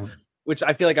this stuff, which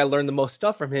I feel like I learned the most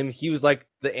stuff from him. He was like,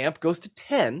 the amp goes to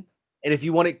 10. And if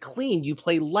you want it clean, you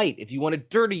play light. If you want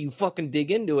it dirty, you fucking dig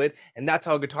into it. And that's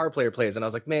how a guitar player plays. And I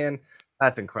was like, man,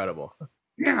 that's incredible.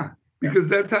 Yeah, because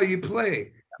that's how you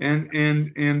play.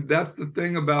 And that's the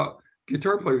thing about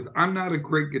guitar players. I'm not a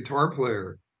great guitar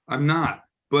player. I'm not.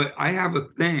 But I have a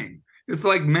thing. It's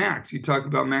like Max. You talk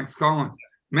about Max Collins.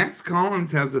 Max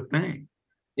Collins has a thing.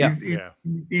 Yeah.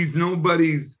 He's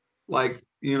nobody's like,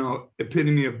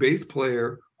 epitome of bass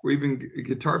player or even a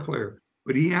guitar player.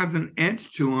 But he has an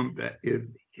edge to him that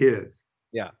is his.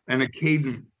 Yeah. And a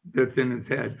cadence that's in his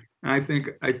head. And I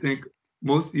think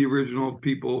most of the original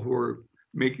people who are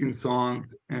making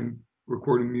songs and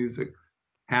recording music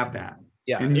have that.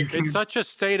 Yeah. And it's such a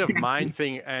state of mind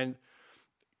thing. And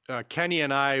Kenny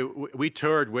and I, we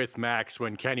toured with Max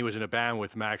when Kenny was in a band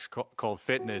with Max called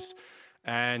Fitness.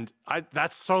 And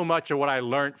that's so much of what I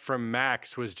learned from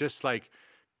Max was just like,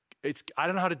 I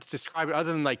don't know how to describe it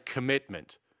other than like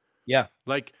commitment. Yeah.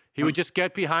 Like he would just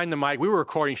get behind the mic. We were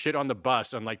recording shit on the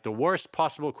bus on like the worst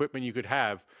possible equipment you could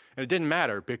have. And it didn't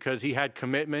matter because he had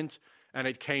commitment and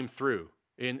it came through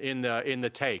in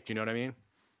the take. You know what I mean?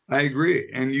 I agree.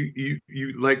 And you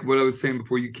like what I was saying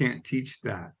before, you can't teach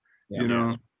that.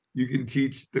 Yeah. You can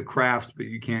teach the craft, but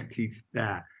you can't teach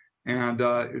that. And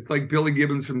it's like Billy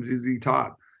Gibbons from ZZ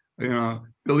Top.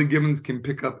 Billy Gibbons can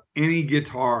pick up any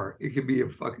guitar. It could be a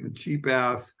fucking cheap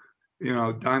ass,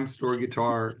 dime store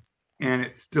guitar, and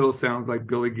it still sounds like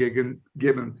Billy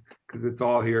Gibbons because it's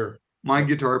all here. My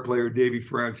guitar player, Davey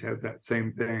French, has that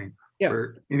same thing. Yeah.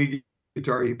 Where any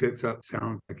guitar he picks up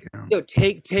sounds like him.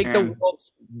 Take the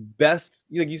world's best,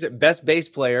 like you said, best bass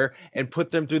player and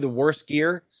put them through the worst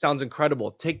gear. Sounds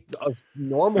incredible. Take a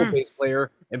normal bass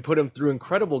player and put him through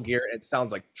incredible gear, and it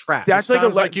sounds like trash. That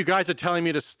sounds like you guys are telling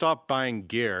me to stop buying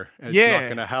gear, and it's not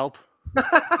going to help. But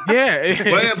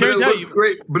it looks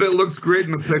great. But it looks great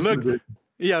in the picture.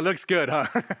 Yeah, it looks good, huh?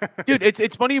 Dude,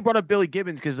 it's funny you brought up Billy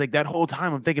Gibbons because like that whole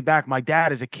time I'm thinking back, my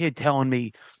dad as a kid telling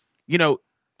me,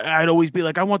 I'd always be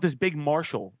like, I want this big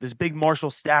Marshall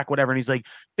stack, whatever. And he's like,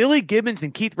 Billy Gibbons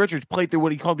and Keith Richards played through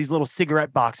what he called these little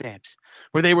cigarette box amps,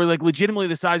 where they were like legitimately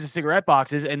the size of cigarette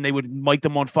boxes, and they would mic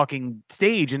them on fucking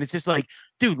stage. And it's just like,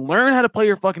 dude, learn how to play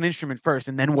your fucking instrument first,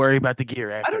 and then worry about the gear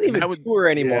after. I don't even tour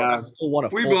anymore. Yeah. I still want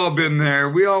to. We've all been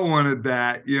there. We all wanted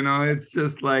that. It's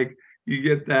just like you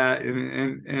get that,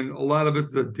 and a lot of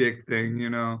it's a dick thing.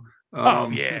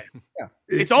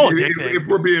 It's all if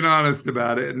we're being honest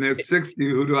about it. And there's 60,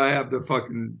 who do I have to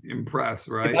fucking impress,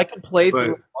 right? If I could play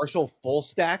through a Marshall full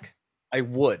stack, I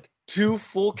would. 2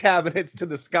 full cabinets to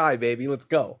the sky, baby. Let's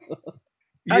go.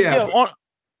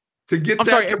 To get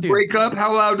that to break up,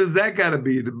 how loud does that gotta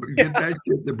be to get that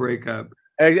shit to break up?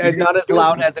 Not as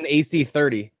loud as an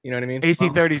AC30. You know what I mean?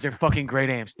 AC30s are fucking great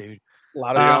amps, dude. It's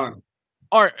loud as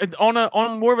all right,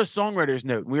 on more of a songwriter's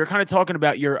note, we were kind of talking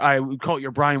about I would call it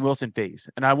your Brian Wilson phase.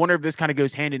 And I wonder if this kind of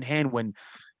goes hand in hand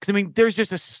because there's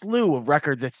just a slew of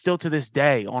records that still to this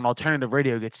day on alternative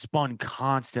radio get spun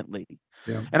constantly.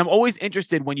 Yeah. And I'm always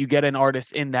interested when you get an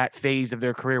artist in that phase of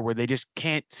their career where they just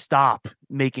can't stop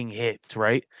making hits,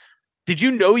 right? Did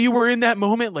you know you were in that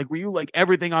moment? Like, were you like,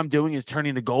 everything I'm doing is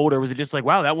turning to gold? Or was it just like,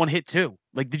 wow, that one hit too?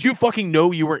 Like, did you fucking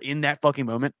know you were in that fucking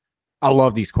moment? I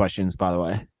love these questions, by the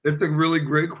way. It's a really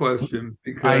great question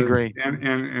because I agree.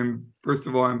 And first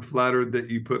of all, I'm flattered that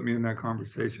you put me in that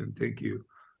conversation. Thank you.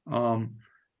 Man,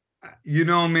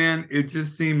 it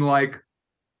just seemed like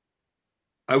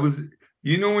I was.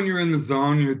 When you're in the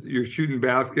zone, you're shooting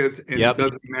baskets, and it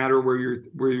doesn't matter where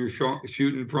you're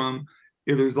shooting from.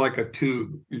 there's like a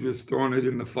tube. You're just throwing it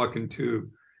in the fucking tube.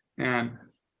 And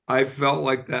I felt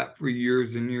like that for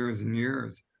years and years and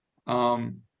years.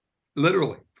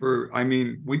 Literally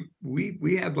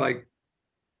we had like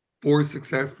 4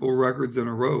 successful records in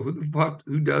a row.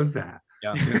 Who does that?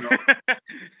 Yeah. You know?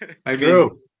 I True.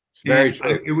 mean, It's very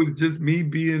true. it was just me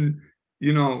being,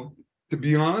 to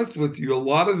be honest with you, a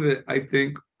lot of it, I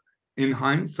think, in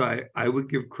hindsight, I would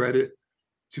give credit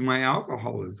to my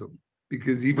alcoholism,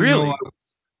 because even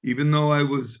though I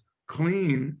was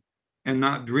clean and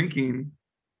not drinking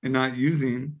and not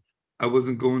using, I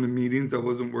wasn't going to meetings, I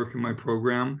wasn't working my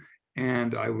program,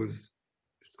 and I was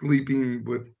sleeping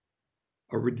with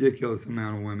a ridiculous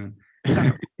amount of women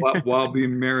while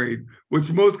being married, which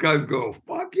most guys go,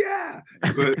 fuck yeah.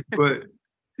 But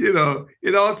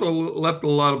it also left a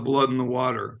lot of blood in the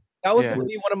water. That was going to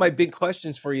be one of my big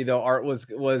questions for you, though, Art, was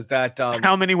that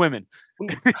how many women?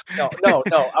 No.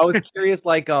 I was curious,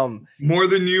 like more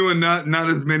than you, and not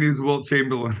as many as Wilt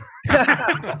Chamberlain. No,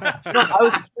 I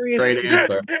was curious. Great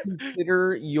answer.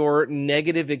 Consider your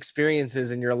negative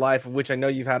experiences in your life, of which I know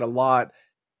you've had a lot,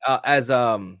 as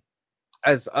a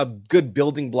good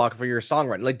building block for your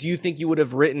songwriting. Like, do you think you would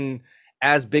have written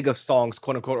as big of songs,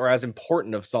 quote unquote, or as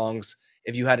important of songs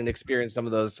if you hadn't experienced some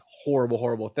of those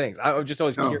horrible things? I was just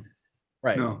always curious.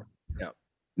 Right.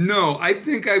 No, I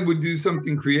think I would do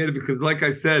something creative, because like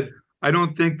I said, I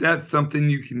don't think that's something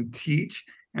you can teach.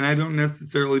 And I don't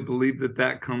necessarily believe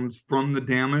that comes from the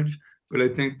damage, but I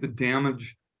think the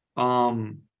damage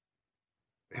helps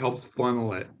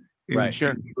funnel it into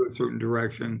a certain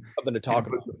direction. Something to talk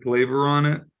about. Put the flavor on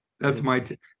it. That's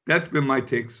that's been my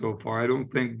take so far. I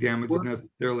don't think damage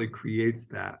necessarily creates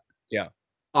that. Yeah.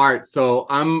 All right, so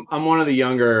I'm one of the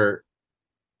younger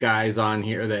guys on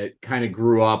here that kind of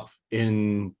grew up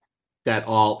in that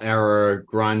alt era,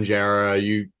 grunge era.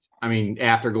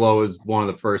 Afterglow was one of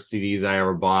the first CDs I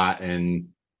ever bought, and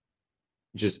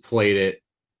just played it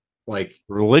like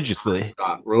religiously.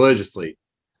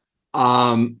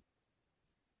 How,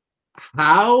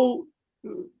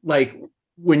 like,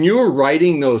 when you were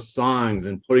writing those songs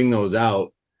and putting those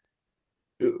out,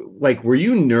 like, were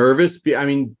you nervous? I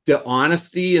mean, the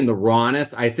honesty and the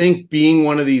rawness, I think being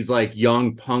one of these like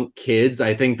young punk kids,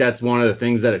 I think that's one of the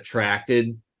things that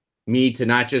attracted me to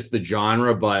not just the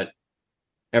genre, but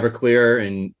Everclear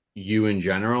and you in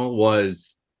general,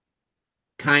 was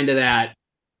kind of that,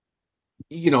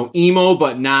 emo,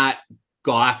 but not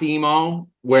goth emo,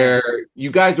 where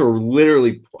you guys are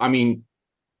literally,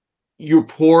 you're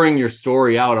pouring your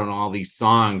story out on all these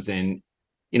songs. And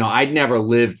I'd never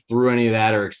lived through any of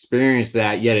that or experienced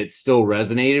that, yet it still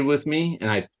resonated with me.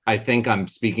 And I think I'm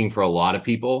speaking for a lot of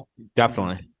people.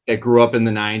 Definitely. That grew up in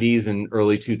the 90s and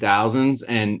early 2000s.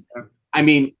 And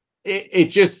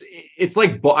it's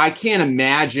like, I can't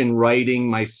imagine writing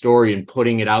my story and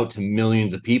putting it out to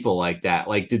millions of people like that.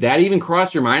 Like, did that even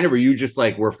cross your mind, or were you just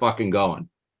like, we're fucking going?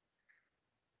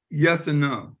 Yes and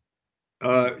no.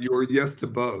 You're yes to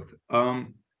both.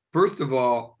 First of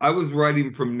all, I was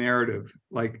writing from narrative.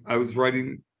 Like, I was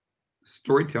writing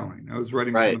storytelling. I was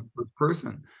writing from the first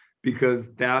person, because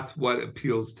that's what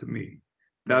appeals to me.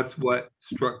 That's what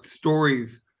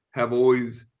stories have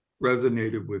always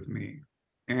resonated with me.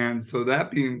 And so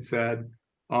that being said,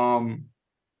 at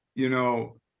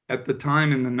the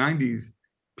time in the 90s,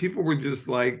 people were just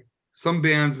like, some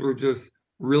bands were just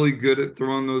really good at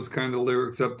throwing those kind of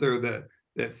lyrics up there that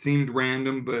seemed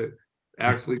random, but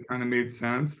actually kind of made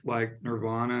sense, like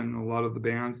Nirvana and a lot of the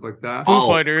bands like that.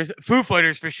 Foo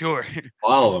Fighters for sure.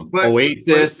 All of them.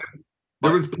 Oasis.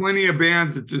 There was plenty of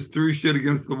bands that just threw shit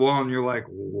against the wall, and you're like,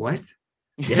 what?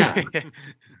 Yeah.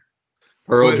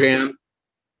 Pearl Jam.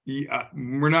 Yeah,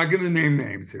 we're not going to name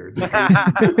names here.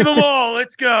 Come on,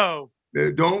 let's go.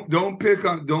 Don't pick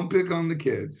on the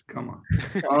kids. Come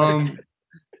on.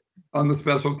 On the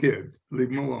special kids, leave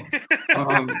them alone.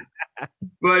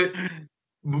 But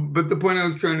the point I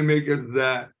was trying to make is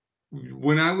that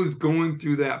when I was going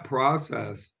through that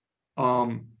process,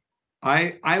 I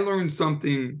learned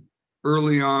something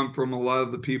early on from a lot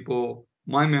of the people.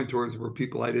 My mentors were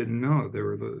people I didn't know. They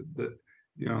were the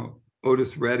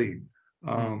Otis Redding,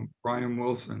 Brian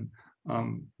Wilson,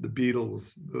 the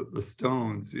Beatles, the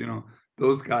Stones,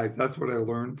 those guys. That's what I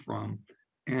learned from.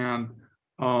 And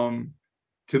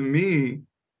to me,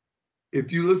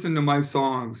 if you listen to my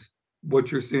songs,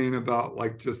 what you're saying about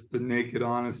like just the naked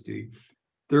honesty,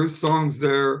 there's songs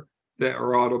there that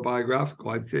are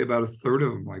autobiographical. I'd say about a third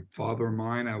of them, like Father of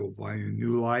Mine, I Will Buy You a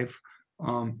New Life.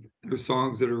 There's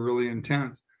songs that are really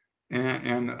intense.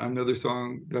 And another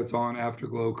song that's on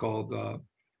Afterglow called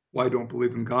Why Don't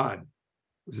Believe in God,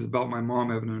 which is about my mom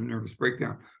having a nervous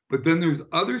breakdown. But then there's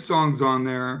other songs on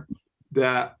there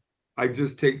that I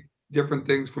just take different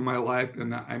things from my life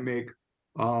and I make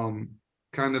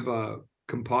kind of a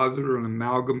composite or an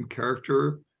amalgam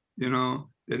character,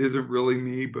 that isn't really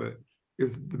me, but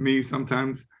is me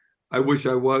sometimes. I wish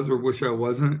I was or wish I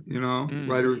wasn't,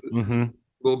 writers, a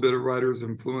little bit of writer's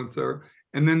influence there.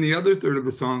 And then the other third of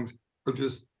the songs are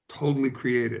just totally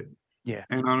created. Yeah.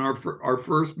 And on our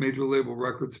first major label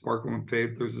record, Sparkle and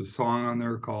Faith, there's a song on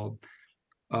there called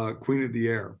Queen of the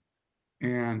Air.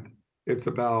 And it's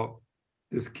about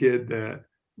this kid that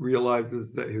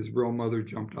realizes that his real mother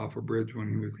jumped off a bridge when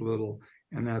he was little.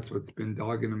 And that's what's been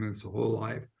dogging him his whole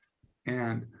life.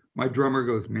 And my drummer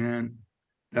goes, man,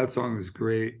 that song is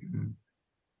great. And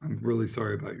I'm really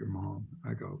sorry about your mom.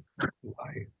 I go,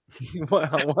 why?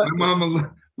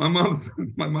 My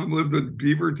mom lives in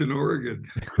Beaverton, Oregon,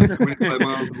 25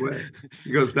 miles away.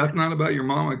 He goes, that's not about your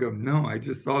mom. I go, no, I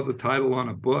just saw the title on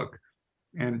a book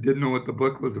and didn't know what the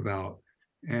book was about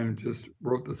and just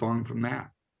wrote the song from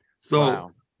that.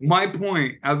 So my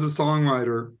point as a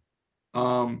songwriter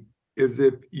is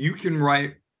if you can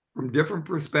write from different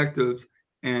perspectives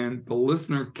and the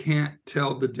listener can't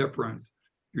tell the difference,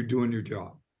 you're doing your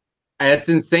job. That's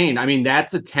insane. I mean,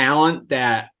 that's a talent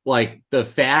that, like, the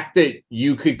fact that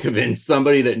you could convince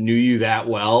somebody that knew you that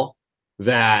well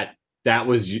that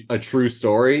was a true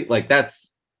story, like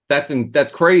that's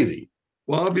crazy.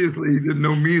 Well, obviously, he didn't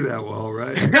know me that well,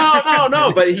 right?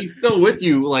 No, but he's still with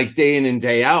you like day in and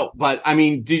day out. But I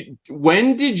mean,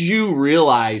 when did you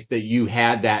realize that you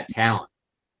had that talent?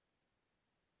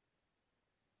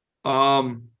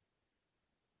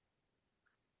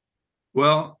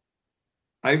 Well,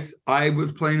 I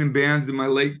was playing in bands in my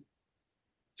late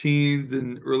teens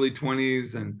and early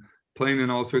 20s and playing in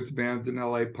all sorts of bands in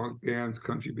LA, punk bands,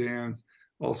 country bands,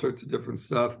 all sorts of different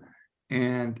stuff.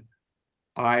 And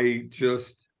I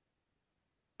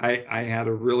had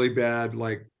a really bad,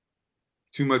 like,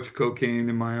 too much cocaine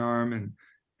in my arm and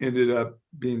ended up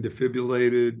being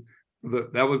defibrillated.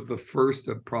 That was the first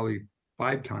of probably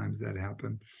 5 times that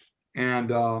happened.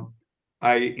 And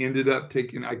I ended up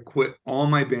I quit all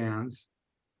my bands.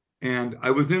 And I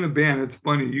was in a band. It's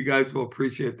funny. You guys will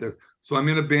appreciate this. So I'm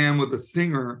in a band with a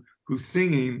singer who's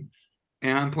singing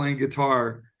and I'm playing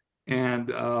guitar.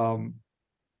 And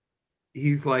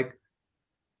he's like,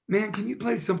 man, can you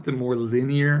play something more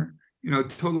linear?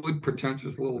 Totally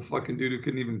pretentious little fucking dude who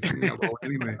couldn't even sing that well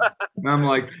anyway. And I'm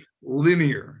like,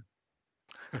 linear.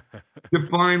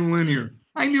 Define linear.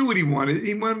 I knew what he wanted.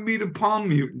 He wanted me to palm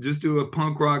mute and just do a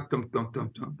punk rock thump thump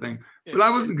thump thump thing. But I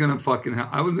wasn't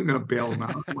gonna bail him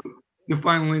out.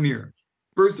 Define linear.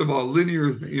 First of all, linear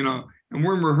is, and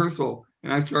we're in rehearsal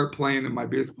and I start playing and my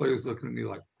bass player's looking at me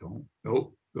like, don't.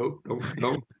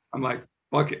 I'm like,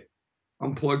 fuck it.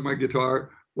 Unplug my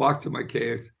guitar, walk to my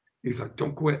case. He's like,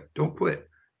 don't quit.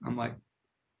 I'm like,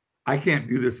 I can't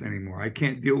do this anymore. I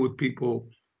can't deal with people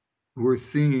who are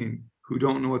singing who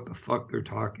don't know what the fuck they're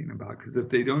talking about. Because if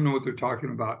they don't know what they're talking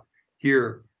about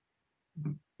here,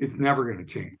 it's never going to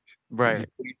change. Right.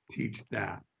 You can't teach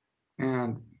that.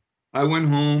 And I went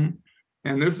home,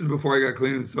 and this is before I got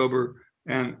clean and sober.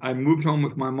 And I moved home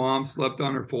with my mom, slept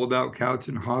on her fold-out couch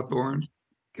in Hawthorne,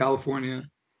 California,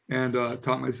 and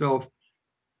taught myself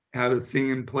how to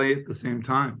sing and play at the same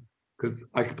time. Because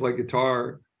I could play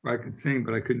guitar or I could sing,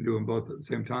 but I couldn't do them both at the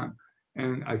same time.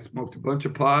 And I smoked a bunch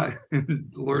of pot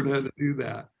and learned how to do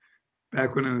that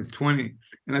back when I was 20.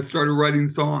 And I started writing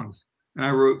songs. And I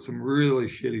wrote some really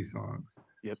shitty songs.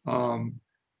 Yep. And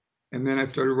then I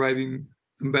started writing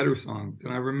some better songs.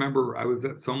 And I remember I was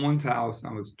at someone's house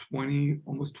and I was 20,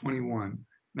 almost 21.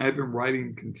 And I had been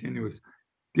writing continuous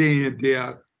day in and day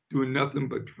out, doing nothing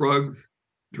but drugs,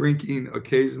 drinking,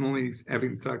 occasionally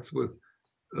having sex with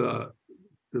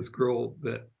this girl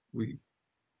that we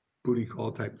booty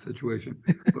call type situation.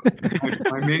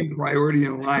 my main priority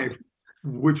in life,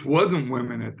 which wasn't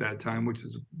women at that time, which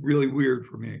is really weird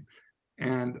for me.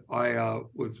 And I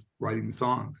was writing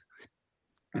songs.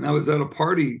 And I was at a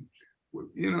party,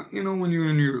 when you're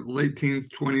in your late teens,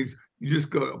 20s, you just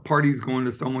go, parties going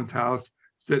to someone's house,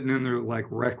 sitting in their like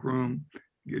rec room,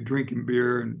 drinking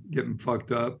beer and getting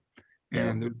fucked up.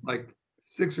 And there's like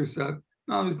 6 or 7,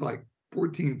 no, there's like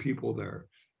 14 people there.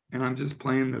 And I'm just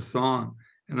playing this song.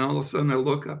 And all of a sudden I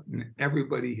look up and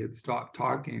everybody had stopped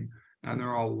talking and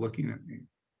they're all looking at me.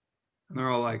 And they're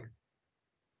all like,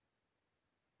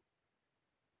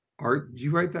 Art, did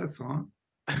you write that song?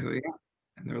 I go, yeah.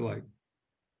 And they're like,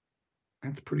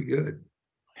 that's pretty good.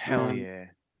 Hell yeah.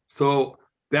 So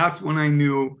that's when I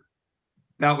knew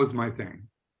that was my thing.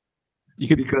 You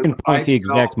could pinpoint the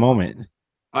exact moment.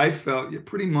 I felt,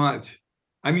 pretty much.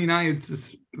 I mean, I had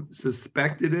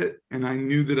suspected it, and I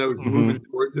knew that I was moving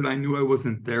towards it. I knew I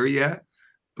wasn't there yet,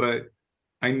 but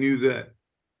I knew that,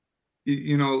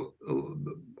 you know,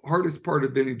 the hardest part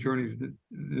of any journey is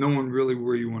knowing really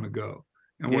where you want to go.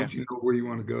 And once you know where you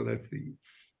want to go,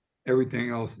 everything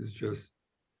else is just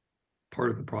part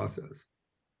of the process.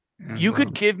 And, you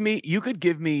could give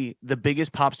me the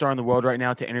biggest pop star in the world right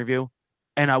now to interview,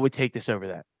 and I would take this over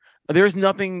that. There's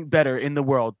nothing better in the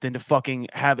world than to fucking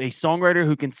have a songwriter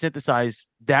who can synthesize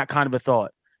that kind of a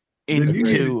thought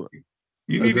into.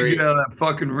 You need to get out of that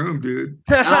fucking room, dude.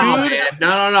 No.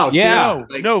 Yeah,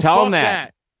 no, tell him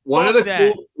that. One of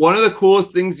the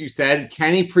coolest things you said,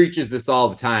 Kenny preaches this all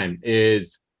the time,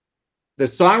 is the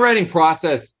songwriting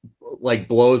process like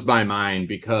blows my mind,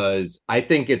 because I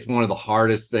think it's one of the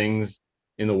hardest things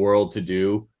in the world to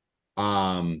do.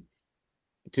 To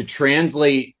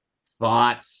translate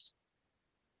thoughts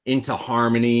into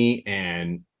harmony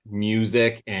and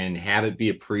music and have it be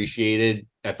appreciated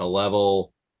at the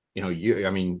level, you know,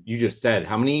 you just said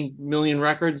how many million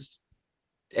records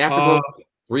after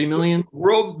 3 million?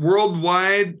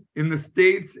 Worldwide, in the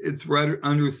States, it's right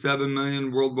under 7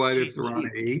 million. Worldwide, it's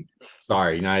around 8.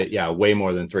 Sorry, way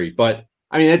more than 3. But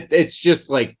I mean, it's just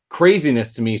like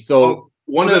craziness to me. So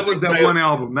that was that one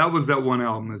album.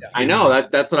 I know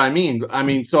that's what I mean. I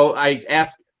mean, so I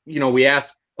asked, we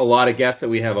asked a lot of guests that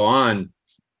we have on,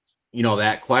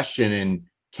 that question, and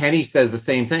Kenny says the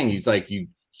same thing. He's like,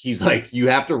 you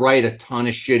have to write a ton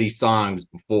of shitty songs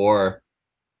before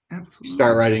you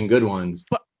start writing good ones.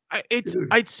 But it's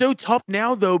so tough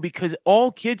now though, because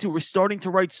all kids who were starting to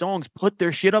write songs put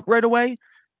their shit up right away.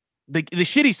 The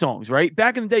shitty songs, right?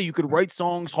 Back in the day, you could write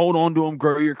songs, hold on to them,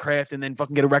 grow your craft, and then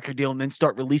fucking get a record deal and then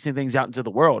start releasing things out into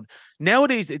the world.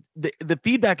 Nowadays, the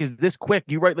feedback is this quick.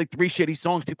 You write like 3 shitty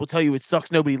songs, people tell you it sucks,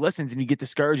 nobody listens, and you get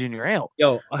discouraged and you're out.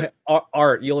 Yo,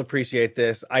 Art, you'll appreciate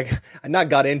this. I not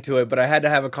got into it, but I had to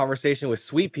have a conversation with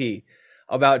Sweet Pea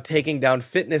about taking down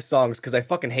fitness songs because I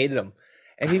fucking hated them.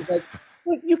 And he's like,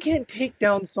 you can't take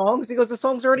down songs. He goes, the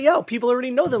songs are already out. People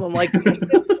already know them. I'm like,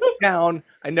 down.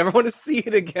 I never want to see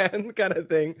it again, kind of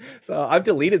thing. So I've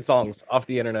deleted songs off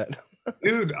the internet.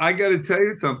 Dude, I got to tell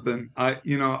you something.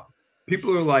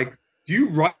 People are like, do you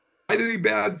write any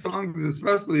bad songs?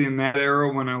 Especially in that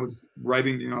era when I was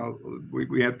writing,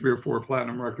 we had 3 or 4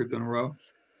 platinum records in a row.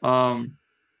 And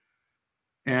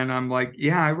I'm like,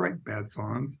 yeah, I write bad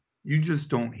songs. You just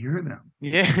don't hear them.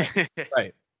 Yeah.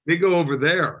 Right. They go over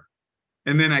there.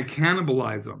 And then I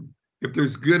cannibalize them. If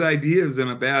there's good ideas in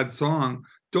a bad song,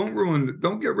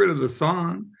 don't get rid of the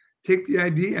song. Take the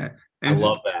idea. And I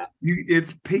love that.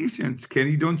 It's patience,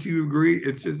 Kenny. Don't you agree?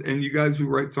 It's just, and you guys who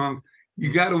write songs,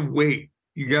 you got to wait.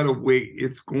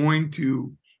 It's going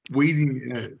to, waiting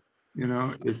is,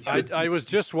 I was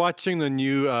just watching the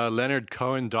new Leonard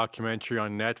Cohen documentary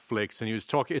on Netflix, and he was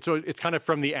talking, it's kind of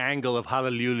from the angle of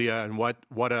Hallelujah and what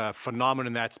a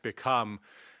phenomenon that's become.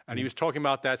 And he was talking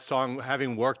about that song,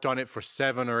 having worked on it for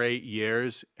 7 or 8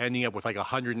 years, ending up with like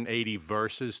 180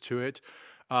 verses to it.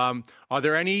 Are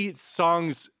there any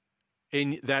songs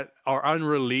that are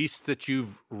unreleased that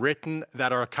you've written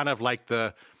that are kind of like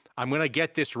I'm going to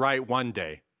get this right one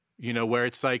day, where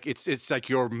it's like, it's like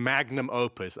your magnum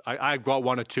opus? I've got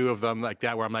 1 or 2 of them like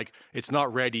that where I'm like, it's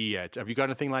not ready yet. Have you got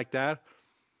anything like that?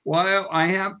 Well, I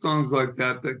have songs like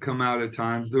that come out at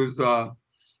times. There's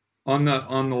on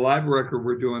the live record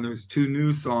we're doing, there's 2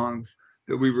 new songs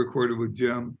that we recorded with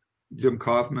Jim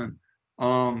Kaufman.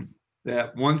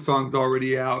 That one song's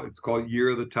already out. It's called Year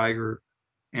of the Tiger,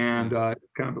 and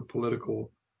it's kind of a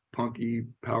political, punky,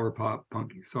 power pop,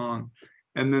 punky song.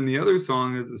 And then the other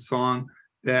song is a song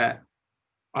that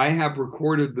I have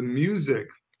recorded the music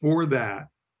for that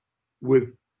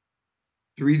with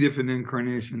 3 different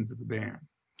incarnations of the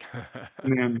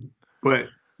band, but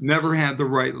never had the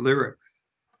right lyrics.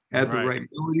 Had the right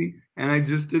melody, and I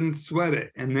just didn't sweat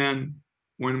it. And then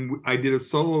when I did a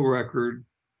solo record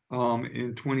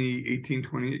in 2018,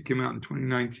 it came out in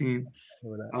 2019,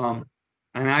 and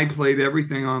I played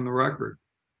everything on the record.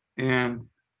 And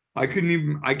I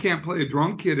can't play a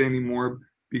drum kit anymore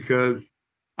because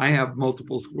I have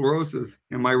multiple sclerosis,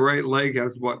 and my right leg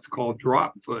has what's called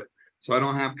drop foot. So I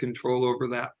don't have control over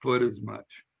that foot as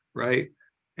much, right?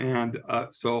 And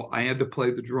so I had to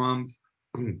play the drums,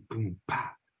 boom, boom,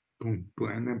 pa. Boom, boom,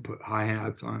 and then put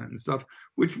hi-hats on it and stuff,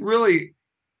 which really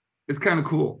is kind of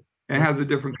cool. It has a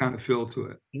different kind of feel to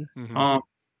it. Mm-hmm.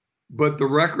 But the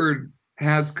record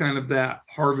has kind of that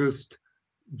Harvest,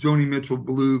 Joni Mitchell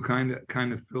blue kind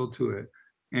of feel to it.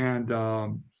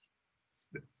 And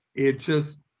it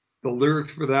just, the lyrics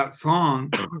for that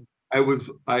song,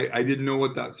 I didn't know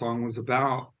what that song was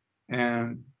about.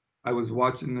 And I was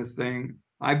watching this thing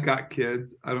I've got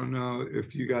kids. I don't know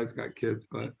if you guys got kids,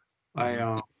 but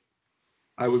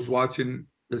I was watching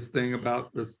this thing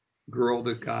about this girl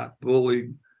that got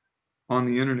bullied on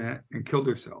the internet and killed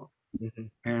herself. Mm-hmm.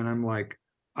 And I'm like,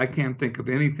 I can't think of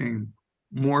anything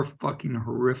more fucking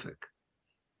horrific.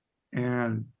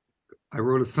 And I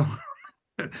wrote a song.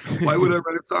 Why would I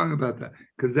write a song about that?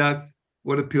 Because that's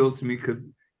what appeals to me, because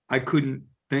I couldn't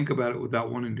think about it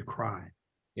without wanting to cry.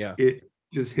 Yeah. It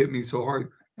just hit me so hard.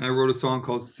 And I wrote a song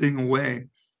called Sing Away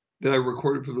that I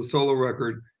recorded for the solo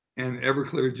record, and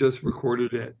Everclear just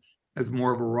recorded it as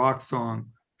more of a rock song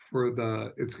for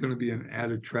it's going to be an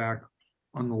added track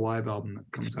on the live album that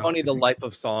comes out. It's funny, the life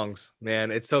of songs, man.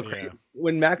 It's so crazy.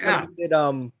 When Max and I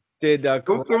did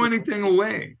don't throw anything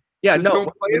away. Yeah, just don't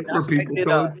play it for people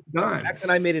until it's done. Max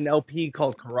and I made an LP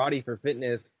called Karate for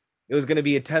Fitness. It was going to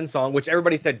be a 10 song, which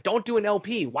everybody said, don't do an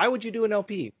LP. Why would you do an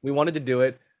LP? We wanted to do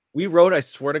it. We wrote, I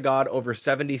swear to God, over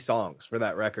 70 songs for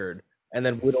that record, and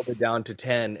then whittled it down to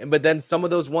 10. But then some of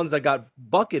those ones that got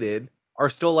bucketed are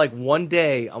still like, one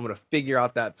day I'm going to figure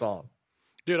out that song.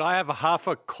 Dude, I have half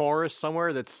a chorus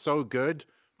somewhere that's so good.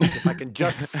 If I can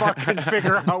just fucking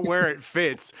figure out where it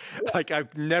fits. Like,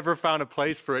 I've never found a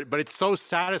place for it, but it's so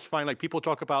satisfying. Like, people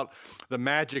talk about the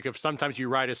magic of sometimes you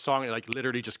write a song and it like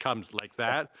literally just comes like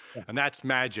that. And that's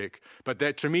magic. But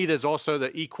that, to me, there's also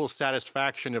the equal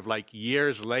satisfaction of like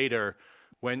years later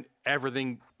when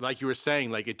everything, like you were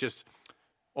saying, like it just,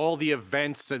 all the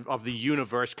events of the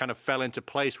universe kind of fell into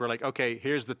place. We're like, okay,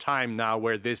 here's the time now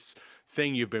where this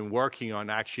thing you've been working on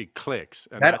actually clicks,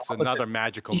 and that's another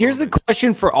magical Here's moment. a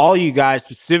question for all you guys,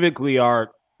 specifically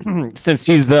Art, since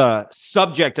he's the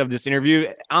subject of this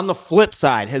interview. On the flip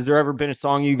side, has there ever been a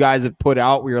song you guys have put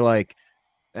out where you're like,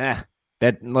 that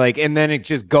like, and then it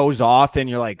just goes off and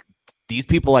you're like, these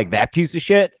people like that piece of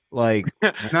shit? Like,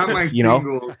 not my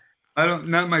singles.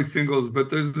 Not my singles, but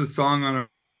there's a song on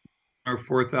our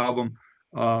fourth album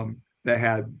that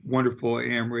had wonderful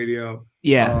AM radio.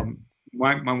 Yeah.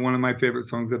 One of my favorite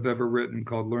songs I've ever written,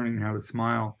 called Learning How to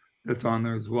Smile, that's on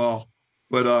there as well.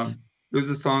 But there's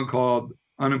a song called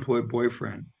Unemployed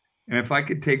Boyfriend. And if I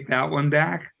could take that one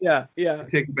back, I'd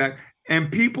take it back. And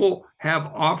people have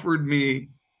offered me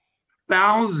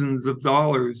thousands of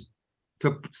dollars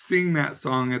to sing that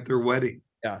song at their wedding.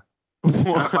 Yeah.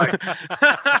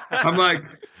 I'm like,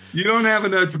 you don't have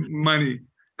enough money.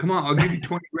 Come on, I'll give you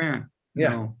 20 grand. Yeah.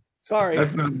 No. Sorry. Dave,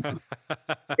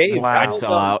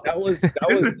 that was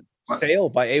Sail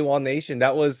by AWOL Nation.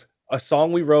 That was a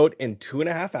song we wrote in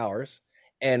 2.5 hours.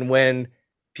 And when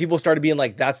people started being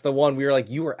like, that's the one, we were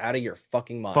like, you are out of your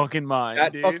fucking mind.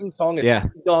 That dude. fucking song is so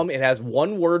dumb. It has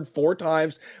one word 4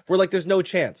 times. We're like, there's no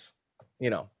chance. You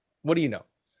know, what do you know?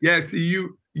 Yeah, see,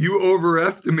 you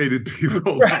overestimated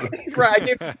people.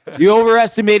 Right. You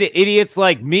overestimated idiots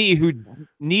like me who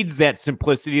needs that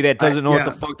simplicity, that doesn't know what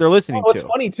the fuck they're listening to. What's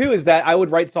funny too is that I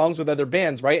would write songs with other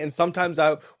bands, right? And sometimes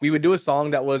we would do a song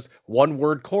that was one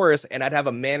word chorus, and I'd have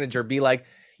a manager be like,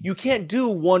 you can't do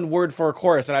one word for a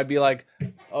chorus. And I'd be like,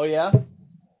 oh yeah?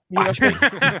 You know?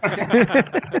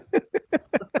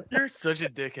 You're such a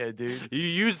dickhead, dude. You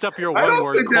used up your I don't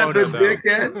one-word think that's quota, a though.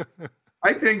 dickhead.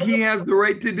 I think he has the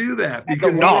right to do that,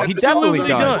 because he definitely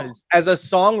does. As a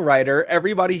songwriter,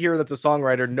 everybody here that's a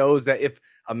songwriter knows that if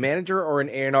a manager or an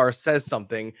A&R says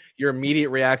something, your immediate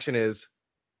reaction is,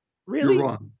 really? You're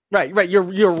wrong. Right. You're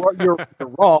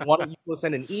wrong. Why don't you go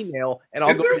send an email and I'll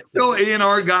Is there still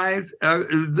A&R guys?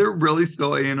 Is there really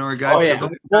still A&R guys? Oh yeah.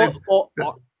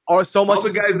 So much all the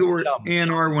guys that were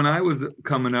A&R when I was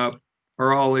coming up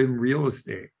are all in real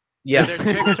estate. Yeah,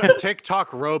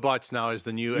 TikTok robots now is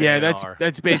the new A&R.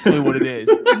 That's basically what it is.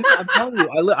 I'm telling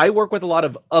you, I work with a lot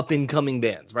of up and coming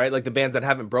bands, right? Like the bands that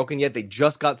haven't broken yet. They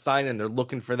just got signed and they're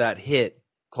looking for that hit,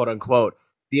 quote unquote.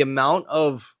 The amount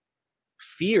of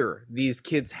fear these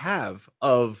kids have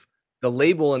of the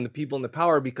label and the people in the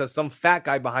power because some fat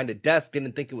guy behind a desk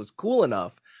didn't think it was cool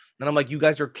enough. And I'm like, you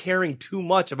guys are caring too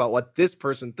much about what this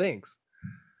person thinks.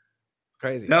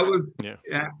 Crazy. That was,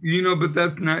 but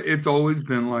that's not, it's always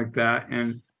been like that.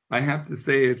 And I have to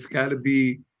say, it's got to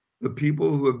be the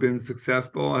people who have been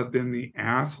successful have been the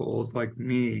assholes like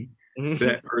me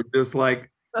that are just like,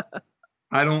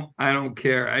 I don't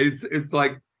care. It's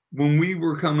like when we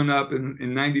were coming up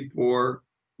in 94,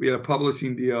 we had a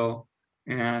publishing deal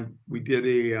and we did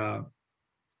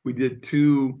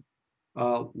 2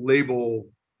 label,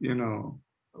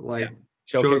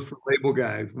 shows for label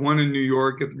guys. One in New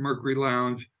York at the Mercury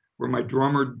Lounge, where my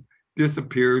drummer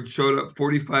disappeared, showed up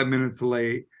 45 minutes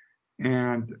late,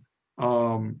 and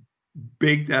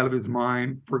baked out of his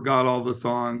mind, forgot all the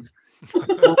songs,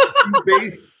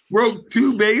 wrote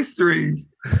 2 bass strings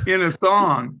in a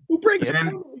song. Who breaks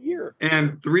a year?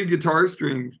 and 3 guitar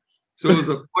strings. So it was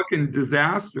a fucking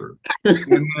disaster.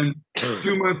 And then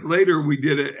 2 months later, we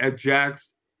did it at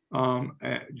Jack's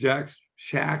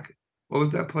Shack. What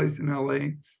was that place in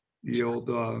LA? The old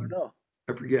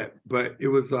I forget, but it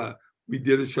was we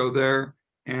did a show there,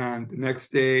 and the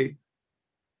next day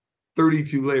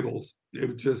 32 labels. It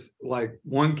was just like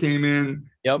one came in,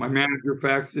 my manager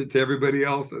faxed it to everybody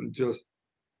else, and just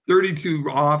 32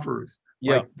 offers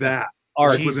like that.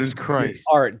 Art, Jesus Christ.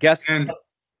 Art, guess. And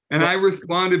I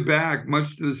responded back,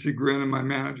 much to the chagrin of my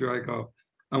manager. I go,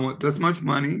 I want this much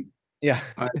money. Yeah.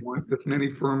 I want this many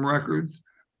firm records.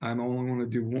 I only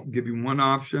want to give you one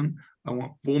option. I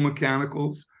want full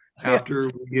mechanicals after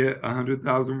we get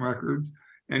 100,000 records.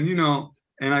 And, you know,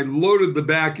 and I loaded the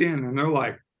back end, and they're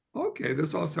like, okay,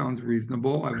 this all sounds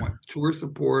reasonable. I want tour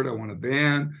support. I want a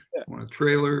van. I want a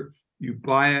trailer. You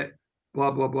buy it,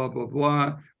 blah, blah, blah, blah,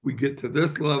 blah. We get to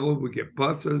this level. We get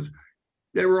buses.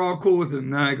 They were all cool with it.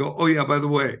 And then I go, oh, yeah, by the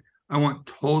way, I want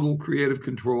total creative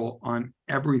control on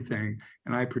everything.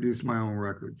 And I produce my own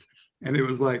records. And it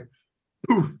was like,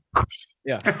 poof.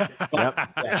 Yeah.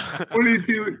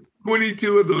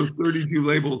 22 of those 32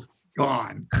 labels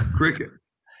gone.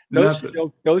 Crickets.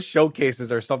 Those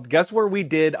showcases are something. Guess where we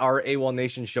did our AWOL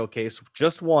Nation showcase?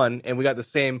 Just one, and we got the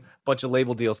same bunch of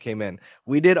label deals came in.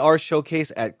 We did our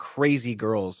showcase at Crazy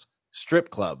Girls Strip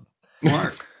Club.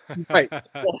 Right.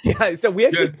 Well, yeah. So we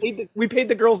actually paid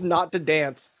the girls not to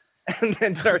dance, and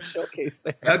then did our showcase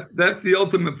there. That's the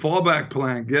ultimate fallback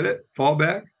plan. Get it?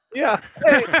 Fallback. Yeah.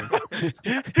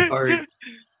 Sorry.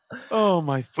 Oh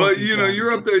my! But you know,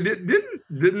 you're up there.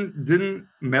 Didn't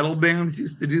metal bands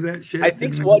used to do that shit? I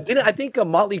think so. Well, I think a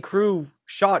Motley Crue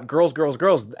shot girls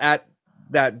at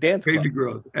that dance Crazy club.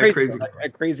 Girls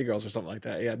At Crazy Girls or something like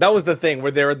that. Yeah, that was the thing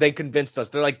where they convinced us.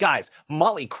 They're like, guys,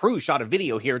 Motley Crue shot a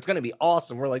video here. It's gonna be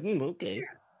awesome. We're like, okay.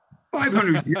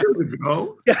 500 years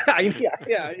ago.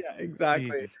 Yeah,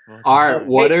 exactly. Art,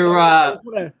 what are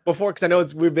before, because I know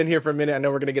we've been here for a minute. I know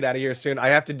we're gonna get out of here soon. I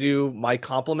have to do my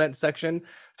compliment section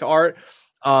to Art.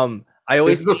 I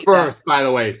always this is the first, by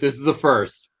the way. This is the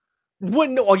first.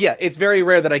 It's very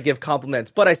rare that I give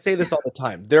compliments, but I say this all the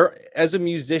time. As a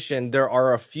musician, there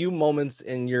are a few moments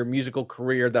in your musical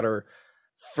career that are,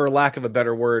 for lack of a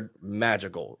better word,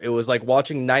 magical. It was like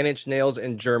watching Nine Inch Nails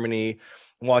in Germany,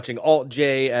 watching Alt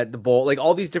J at the Bowl, like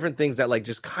all these different things that like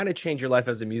just kind of change your life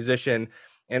as a musician.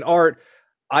 And Art,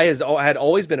 I had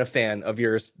always been a fan of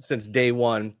yours since day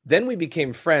one. Then we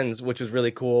became friends, which was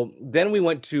really cool. Then we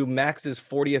went to Max's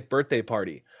 40th birthday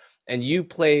party, and you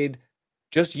played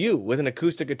just you with an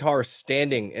acoustic guitar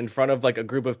standing in front of like a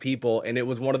group of people. And it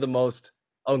was one of the most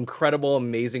incredible,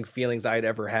 amazing feelings I had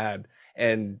ever had,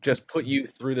 and just put you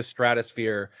through the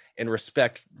stratosphere in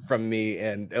respect from me.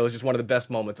 And it was just one of the best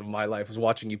moments of my life, was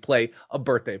watching you play a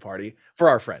birthday party for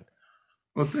our friend.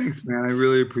 Well, thanks, man. I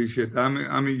really appreciate that.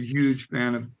 I'm a huge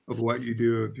fan of what you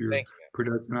do, of your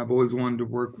production. I've always wanted to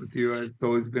work with you. It's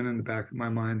always been in the back of my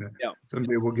mind that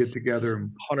someday we'll get together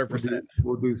and 100%.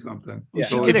 We'll do something. We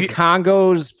should get a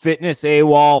Congos, Fitness,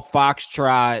 AWOL,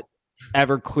 Foxtrot,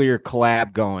 Everclear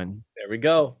collab going. There we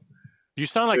go. You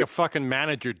sound like a fucking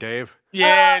manager, Dave.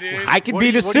 Yeah, dude. I could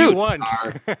be the what suit. Do you want?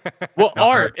 Well,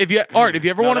 Art, if you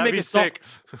ever want to make a song,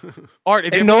 Art,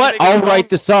 if you know what, I'll write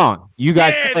the song. You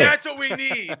guys, play that's what we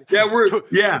need. We're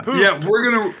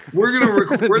gonna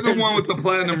record. We're the one with the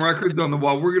platinum records on the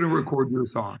wall. We're gonna record your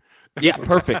song. Yeah,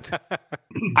 perfect.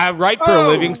 I write for a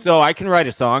living, so I can write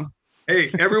a song. Hey,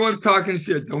 everyone's talking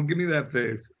shit. Don't give me that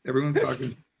face. Everyone's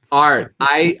talking. Art,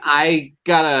 I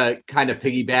gotta kind of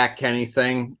piggyback Kenny's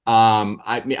thing.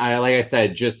 I like I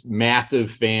said, just massive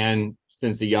fan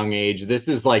since a young age. This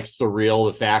is like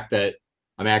surreal, the fact that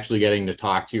I'm actually getting to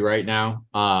talk to you right now.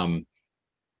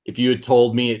 If you had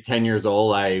told me at 10 years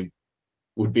old I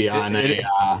would be on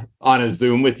a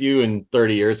Zoom with you in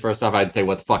 30 years, first off, I'd say,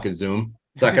 what the fuck is Zoom?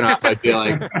 Second off, I'd be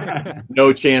like,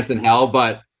 no chance in hell.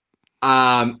 But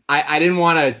I didn't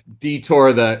want to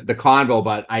detour the convo,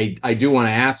 but I do want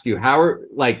to ask you,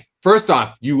 first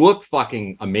off, you look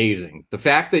fucking amazing. The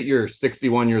fact that you're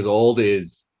 61 years old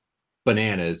is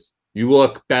bananas. You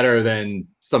look better than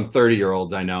some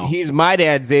 30-year-olds I know. He's my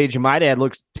dad's age, and my dad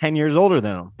looks 10 years older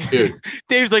than him. Dude.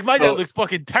 Dave's like, my dad looks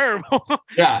fucking terrible.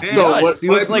 Yeah. He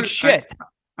looks like shit.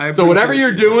 So whatever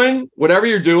you're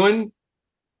doing,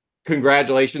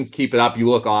 congratulations, keep it up. You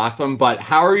look awesome. But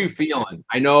how are you feeling?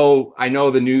 I know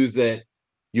the news that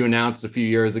you announced a few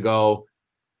years ago,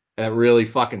 that really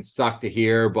fucking sucked to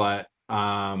hear, but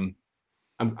I'm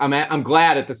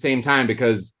glad at the same time,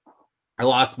 because I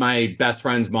lost my best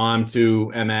friend's mom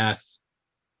to MS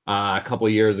a couple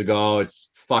of years ago.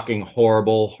 It's fucking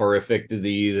horrible, horrific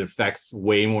disease. It affects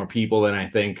way more people than I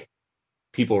think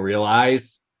people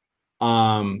realize.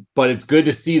 But it's good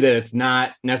to see that it's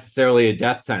not necessarily a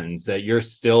death sentence, that you're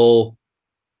still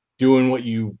doing what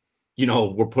you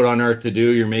were put on earth to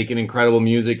do. You're making incredible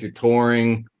music, you're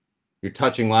touring, you're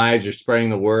touching lives, you're spreading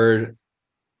the word.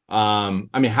 I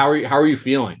mean, how are you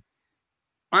feeling?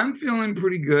 I'm feeling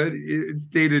pretty good. It's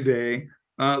day to day.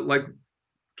 Like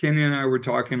Kenny and I were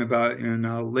talking about in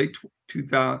late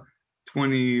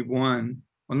 2021,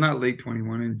 well, not late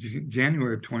 21, in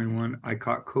January of 21, I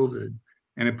caught COVID,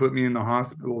 and it put me in the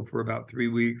hospital for about 3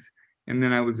 weeks. And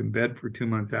then I was in bed for 2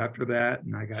 months after that,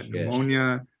 and I got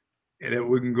pneumonia, and it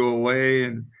wouldn't go away.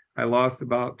 And I lost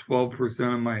about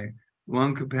 12% of my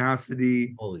lung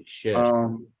capacity. Holy shit.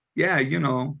 Yeah,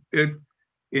 it's,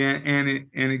 and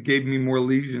it gave me more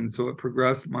lesions, so it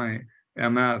progressed my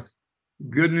MS.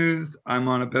 Good news, I'm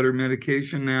on a better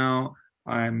medication now.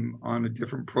 I'm on a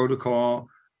different protocol,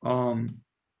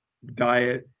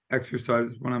 diet,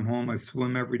 exercise. When I'm home, I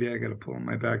swim every day. I got a pool in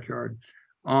my backyard.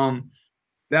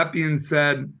 That being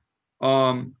said,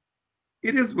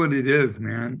 it is what it is,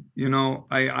 man.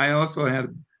 I also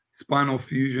had spinal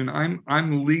fusion.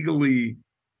 I'm legally,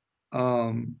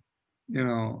 I'm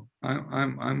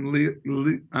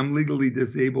legally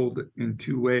disabled in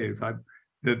 2 ways.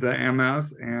 The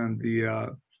MS and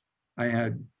I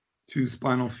had 2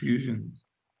 spinal fusions.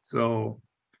 So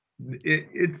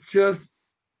it's just,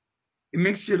 it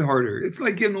makes shit harder. It's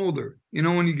like getting older.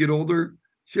 When you get older,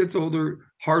 shit's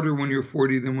harder when you're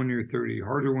 40 than when you're 30,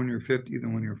 harder when you're 50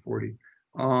 than when you're 40.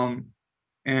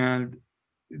 And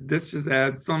this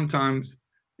just sometimes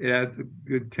it adds a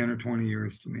good 10 or 20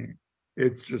 years to me.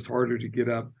 It's just harder to get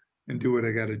up and do what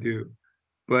I got to do.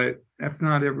 But that's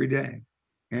not every day.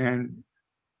 And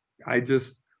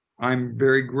I'm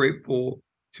very grateful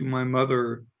to my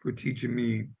mother for teaching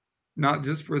me, not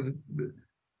just for the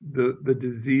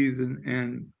disease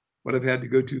and what I've had to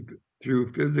go through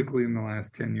physically in the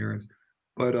last 10 years,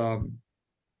 but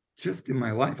just in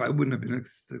my life. I wouldn't have been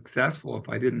successful if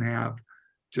I didn't have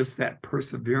just that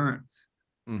perseverance,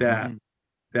 that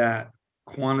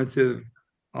quantitative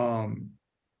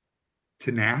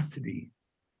tenacity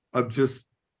of just,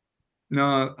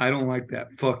 no, I don't like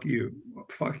that. Fuck you.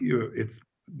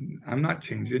 I'm not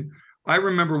changing. I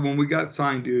remember when we got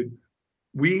signed, dude,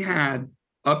 we had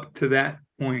up to that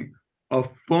point a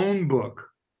phone book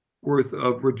worth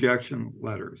of rejection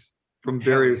letters from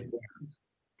various bands,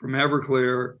 from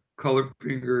Everclear,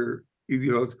 Colorfinger, Easy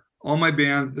Host, all my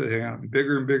bands that have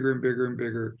bigger and bigger and bigger and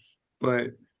bigger.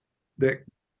 But that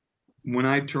when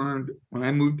I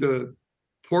moved to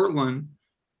Portland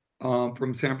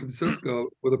from San Francisco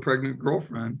with a pregnant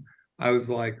girlfriend, I was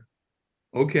like,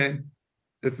 okay,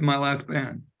 this is my last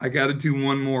band. I got to do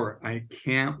one more. I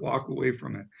can't walk away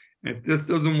from it. And if this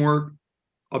doesn't work,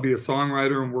 I'll be a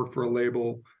songwriter and work for a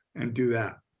label and do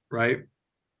that, right?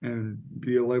 And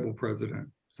be a label president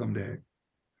someday.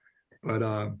 But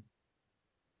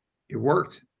it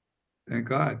worked, thank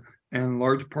God. And a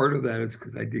large part of that is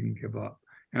because I didn't give up.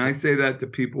 And I say that to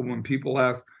people when people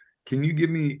ask, can you give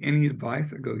me any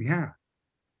advice? I go, yeah.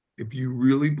 If you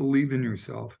really believe in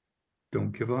yourself,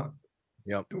 don't give up.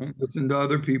 Yep. Don't listen to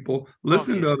other people.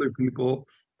 Listen to other people.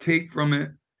 Take from it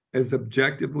as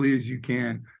objectively as you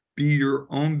can. Be your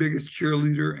own biggest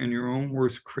cheerleader and your own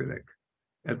worst critic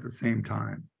at the same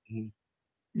time. Mm-hmm.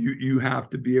 You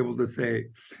have to be able to say,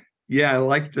 yeah, I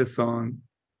like this song,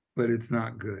 but it's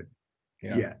not good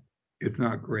yet. It's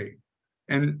not great.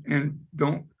 And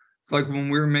don't, it's like when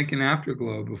we were making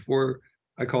Afterglow, before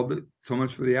I called it So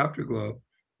Much for the Afterglow,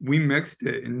 we mixed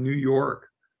it in New York.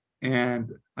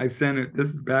 And I sent it, this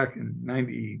is back in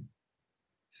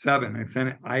 97. I sent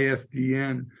it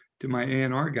ISDN to my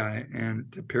A&R guy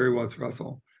and to Perry Watts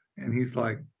Russell. And he's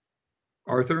like,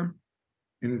 Arthur,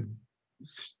 in his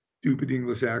stupid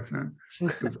English accent,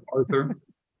 goes, Arthur,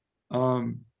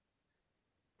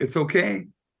 it's okay.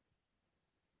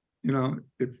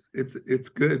 It's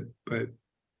good, but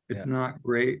it's not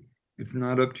great. It's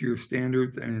not up to your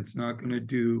standards, and it's not going to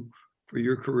do for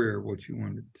your career what you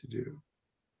wanted to do.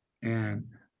 And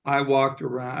I walked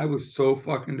around, I was so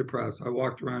fucking depressed. I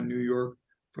walked around New York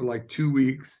for like 2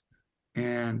 weeks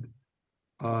and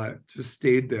just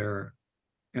stayed there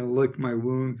and licked my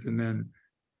wounds. And then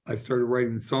I started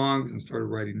writing songs and started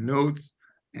writing notes.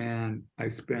 And I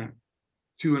spent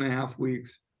 2.5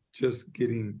 weeks just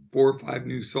getting 4 or 5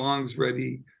 new songs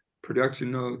ready,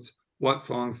 production notes, what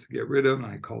songs to get rid of. And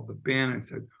I called the band. I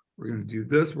said, we're going to do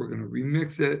this. We're going to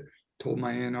remix it. Told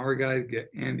my A&R guy to get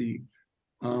Andy.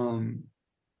 Why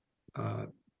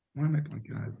am I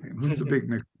blanking on his name? Who's the big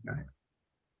mix guy?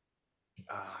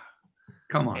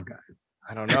 Come on, guys.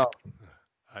 I don't know.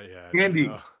 Andy.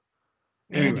 know.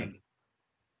 Anyway.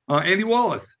 Andy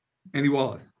Wallace. Andy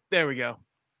Wallace. There we go.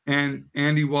 And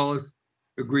Andy Wallace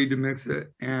agreed to mix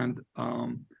it, and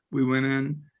we went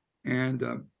in and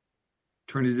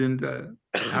turned it into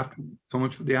So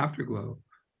Much for the Afterglow,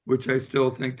 which I still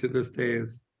think to this day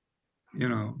is,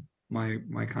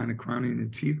 my kind of crowning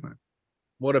achievement.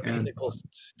 What a pinnacle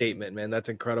statement, man. That's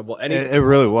incredible. It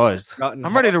really was.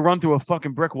 I'm ready to run through a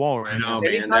fucking brick wall right now.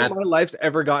 Anytime my life's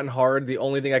ever gotten hard, the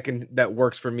only thing that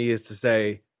works for me is to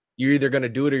say, you're either going to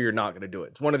do it or you're not going to do it.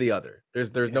 It's one or the other.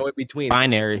 There's no in between.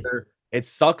 Binary. It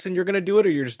sucks and you're going to do it, or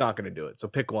you're just not going to do it. So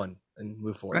pick one and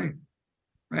move forward.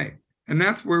 Right. And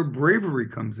that's where bravery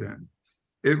comes in.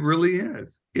 It really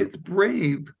is. It's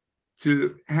brave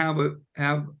to have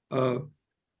a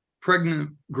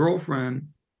pregnant girlfriend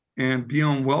and be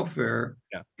on welfare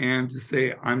and just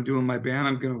say, I'm doing my band.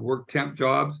 I'm going to work temp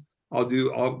jobs. I'll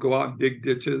go out and dig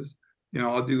ditches.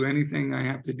 I'll do anything I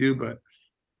have to do, but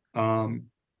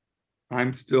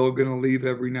I'm still going to leave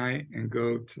every night and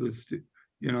go to the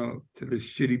to this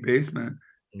shitty basement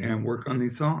and work on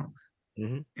these songs.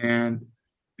 And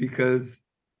because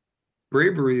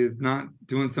bravery is not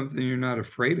doing something you're not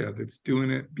afraid of, it's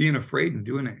being afraid and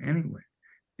doing it anyway.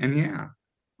 And yeah,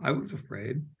 I was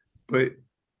afraid, but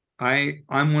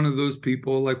I'm one of those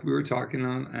people, like we were talking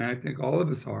on, and I think all of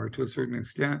us are to a certain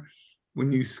extent.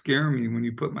 When you scare me, when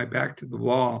you put my back to the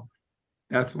wall,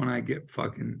 that's when I get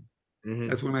fucking,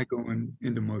 that's when I go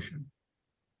into motion.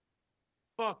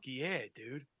 Fuck yeah,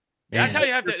 dude. That's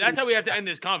how we have to end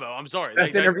this convo. I'm sorry.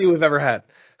 Best interview we've ever had.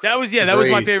 That was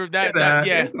my favorite. Get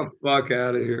the fuck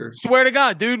out of here. Swear to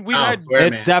God, dude.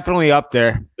 It's definitely up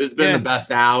there. This has been the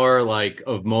best hour,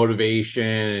 of motivation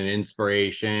and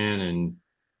inspiration and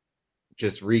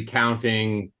just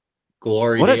recounting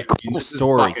glory. What a cool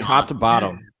story, top to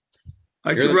bottom.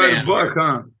 I should write a book,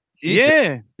 huh?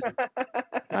 Yeah.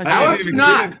 How have you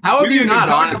not?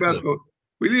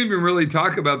 We didn't even really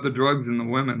talk about the drugs and the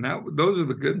women. Those are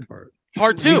the good parts.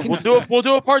 Part 2. We'll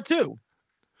do a part 2.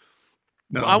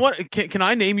 No. Can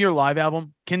I name your live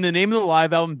album? Can the name of the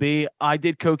live album be I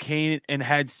did cocaine and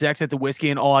had sex at the whiskey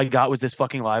and all I got was this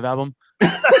fucking live album?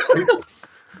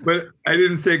 But I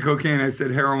didn't say cocaine. I said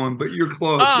heroin. But you're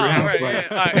close. Oh, you're right.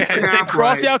 Then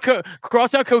cross out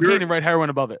cocaine and write heroin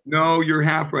above it. No, you're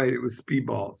half right. It was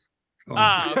speedballs. So.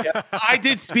 I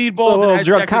did speedballs and had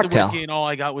sex at the whiskey, and all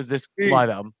I got was this live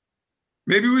album.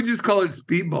 Maybe we just call it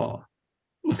speedball.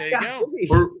 There you go.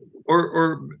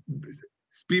 Or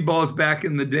speedballs back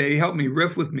in the day. Help me,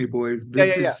 riff with me, boys.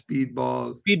 Vintage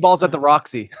speedballs. Speedballs at the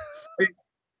Roxy.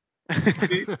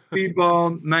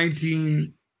 Speedball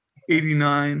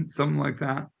 1989, something like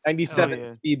that.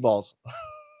 97 speedballs.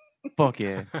 Fuck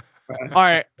yeah. All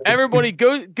right, everybody,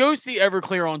 go see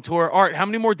Everclear on tour. Art, how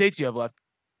many more dates do you have left?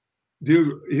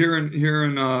 Dude, here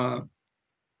in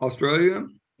Australia?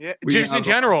 Yeah, just in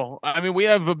general. I mean, we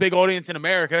have a big audience in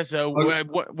America, so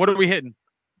what are we hitting?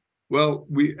 Well,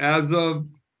 as of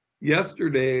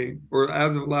yesterday or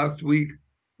as of last week,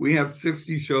 we have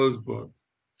 60 shows booked.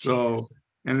 So,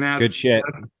 and that's good shit.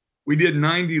 We did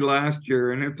 90 last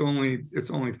year, and it's only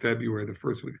February, the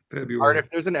first week of February. Art, if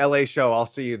there's an LA show, I'll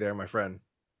see you there, my friend.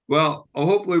 Well,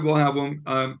 hopefully we'll have one.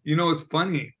 It's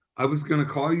funny. I was going to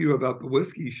call you about the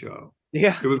whiskey show.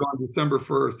 Yeah. It was on December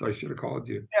 1st. I should have called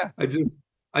you. Yeah. I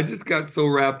just got so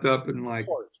wrapped up in I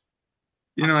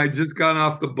just got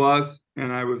off the bus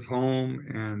and I was home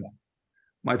and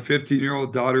my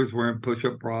 15-year-old daughter's wearing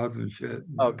push-up bras and shit.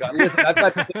 Oh God! Listen, I've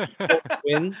got 6-month-old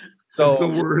twins, so it's the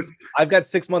worst. I've got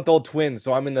 6-month-old twins,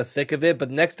 so I'm in the thick of it.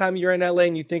 But next time you're in LA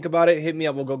and you think about it, hit me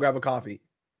up. We'll go grab a coffee.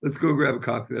 Let's go grab a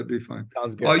coffee. That'd be fun.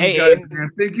 Sounds good.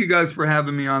 Thank you guys for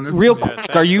having me on this. Real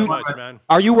quick, are you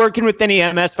working with any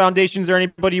MS foundations or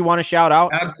anybody you want to shout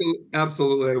out?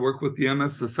 Absolutely. I work with the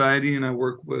MS Society and I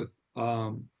work with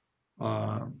why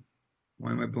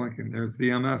am I blanking? There's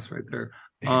the MS right there.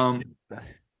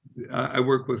 I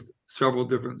work with several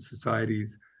different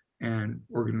societies and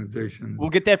organizations.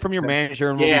 We'll get that from your manager,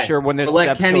 and we'll be sure when this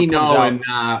let Kenny know. And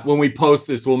when we post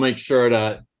this, we'll make sure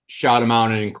to shout him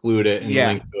out and include it and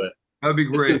link to it. That'd be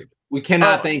great. We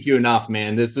cannot thank you enough,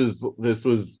 man. This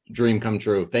was dream come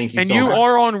true. Thank you. And so you much.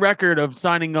 are on record of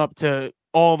signing up to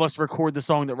all of us record the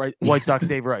song that White Sox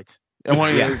Dave writes. I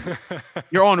want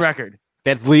you're on record.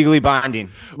 That's legally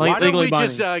binding. Why don't we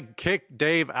just kick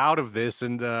Dave out of this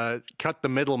and cut the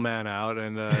middleman out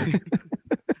and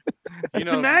That's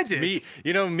the magic.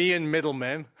 Me and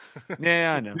middlemen.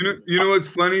 Yeah, I know. You know what's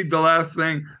funny? The last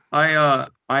thing I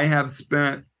have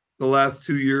spent the last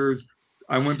 2 years,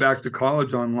 I went back to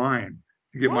college online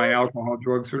to get my alcohol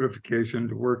drug certification,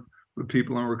 to work with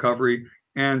people in recovery,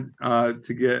 and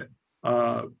to get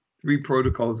 3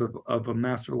 protocols of a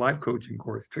master life coaching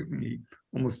course. It took me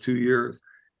almost 2 years.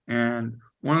 And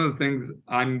one of the things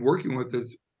I'm working with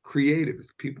is creatives,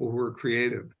 people who are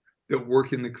creative, that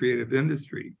work in the creative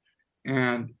industry.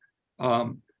 And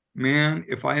man,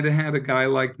 if I had a guy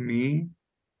like me,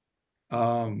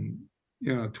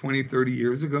 20, 30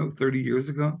 years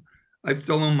ago, I'd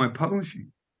still own my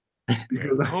publishing.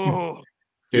 Because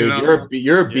dude,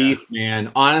 you're a beast,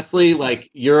 man. Honestly,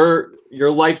 like your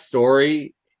life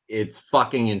story, it's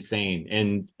fucking insane,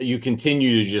 and you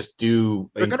continue to just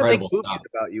do incredible stuff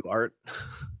about you, Art.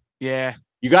 Yeah,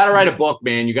 you got to write a book,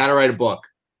 man. You got to write a book.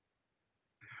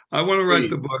 I want to write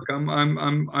the book.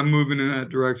 I'm moving in that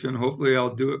direction. Hopefully,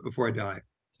 I'll do it before I die.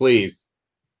 Please.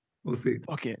 We'll see.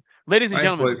 Okay, ladies and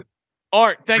gentlemen,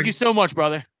 Art, thank you so much,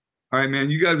 brother. All right, man.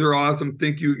 You guys are awesome.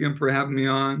 Thank you again for having me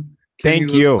on.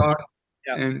 Thank you.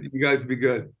 And you guys be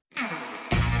good.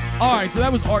 All right, so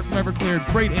that was Art from Everclear.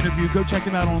 Great interview. Go check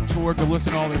them out on tour. Go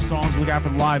listen to all their songs. Look out for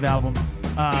the live album.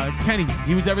 Kenny,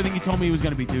 he was everything you told me he was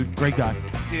going to be, dude. Great guy.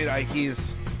 Dude, I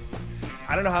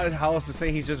don't know how else to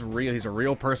say. He's just real. He's a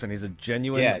real person. He's a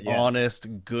genuine, honest,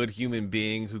 good human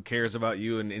being who cares about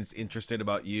you and is interested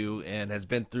about you and has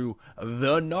been through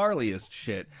the gnarliest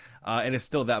shit and is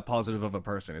still that positive of a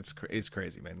person. It's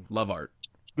crazy, man. Love Art.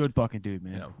 Good fucking dude,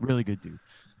 man. Really good dude.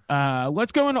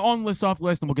 Let's go into on list, off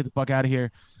list, and we'll get the fuck out of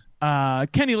here.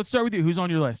 Kenny, let's start with you. Who's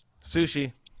on your list?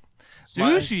 Sushi.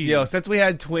 Sushi. Since we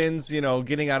had twins,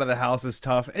 getting out of the house is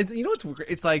tough.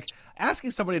 It's like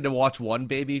asking somebody to watch one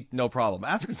baby, no problem.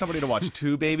 Asking somebody to watch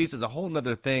 2 babies is a whole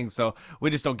nother thing. So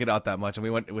we just don't get out that much. And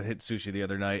we hit sushi the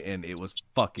other night, and it was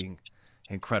fucking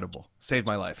incredible. Saved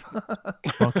my life.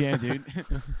 Fuck yeah, dude.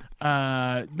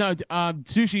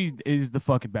 Sushi is the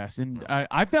fucking best. And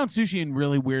I found sushi in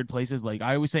really weird places. Like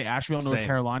I always say Asheville, North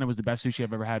Carolina was the best sushi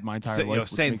I've ever had in my entire life.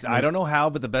 Same. I don't know how,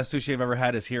 but the best sushi I've ever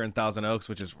had is here in Thousand Oaks,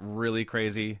 which is really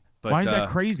crazy. But, why is that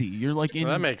crazy? You're like in...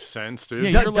 Well, that makes sense,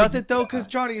 dude. Yeah, does it though? Because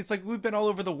Johnny, it's like we've been all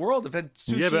over the world. I've had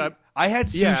sushi. Yeah, but I had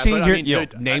sushi here.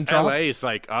 Name drop. LA is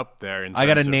like up there. I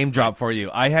got a name drop for you.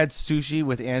 I had sushi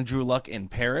with Andrew Luck in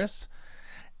Paris.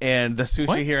 And the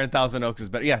sushi here in Thousand Oaks is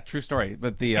better. Yeah, true story.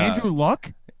 But the Andrew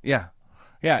Luck? Yeah.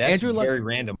 That's Andrew Luck. Very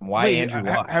random. Why Andrew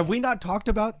Luck? Have we not talked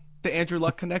about the Andrew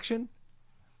Luck connection?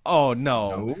 Oh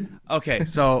no. Okay,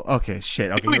 so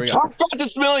shit. Okay, we talked about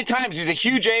this a million times. He's a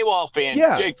huge AWOL fan.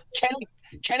 Yeah.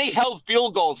 Kenny held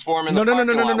field goals for him in no,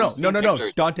 No,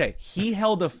 Dante. He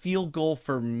held a field goal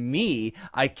for me.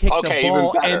 I kicked the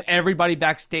ball, and everybody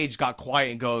backstage got quiet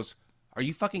and goes, "Are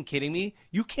you fucking kidding me?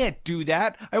 You can't do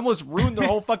that." I almost ruined their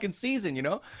whole fucking season,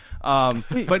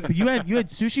 But you had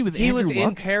sushi with Andrew Luck?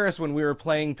 In Paris when we were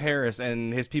playing Paris,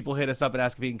 and his people hit us up and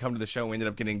asked if he can come to the show. We ended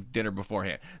up getting dinner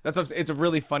beforehand. It's a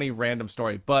really funny random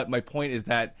story. But my point is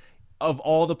that of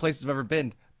all the places I've ever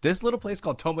been, this little place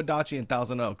called Tomodachi in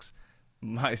Thousand Oaks,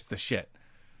 it's the shit.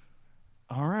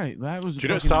 All right, that was. Do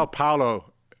you know Sao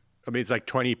Paulo? I mean, it's like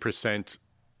 20%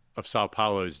 of Sao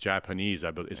Paulo is Japanese.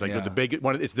 I believe it's like the big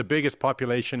one. It's the biggest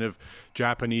population of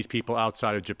Japanese people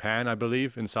outside of Japan, I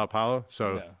believe, in Sao Paulo.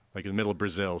 So, like in the middle of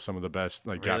Brazil, some of the best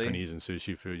Japanese and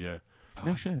sushi food. Yeah.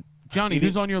 No shit. Johnny,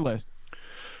 who's on your list?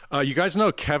 You guys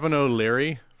know Kevin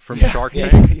O'Leary from Shark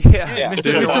Tank? Yeah.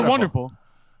 Mr. Wonderful.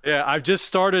 Yeah, I've just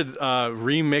started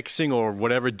remixing or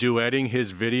whatever, duetting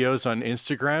his videos on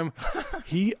Instagram.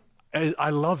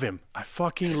 I love him. I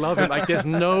fucking love him. Like, there's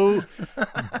no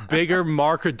bigger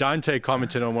Marco Dante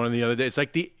commented on one of the other day. It's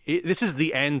like this is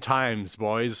the end times,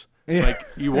 boys. Yeah. Like,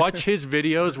 you watch his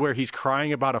videos where he's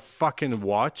crying about a fucking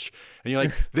watch, and you're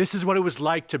like, this is what it was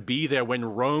like to be there when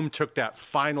Rome took that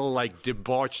final, like,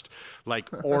 debauched, like,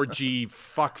 orgy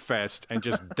fuckfest and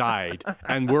just died.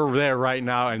 And we're there right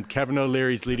now, and Kevin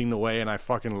O'Leary's leading the way, and I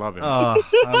fucking love him. Oh,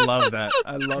 I love that.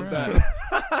 I love that.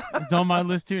 It's on my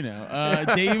list too now.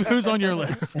 Dave, who's on your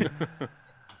list?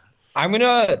 I'm going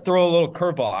to throw a little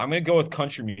curveball. I'm going to go with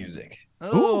country music.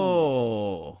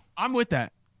 Oh. I'm with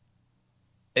that.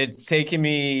 It's taken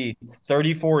me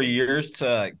 34 years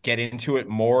to get into it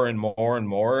more and more and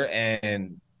more.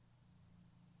 And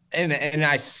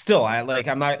I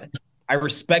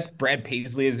respect Brad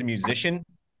Paisley as a musician.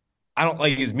 I don't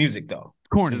like his music though.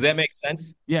 Corny. Does that make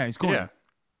sense? Yeah, he's corny.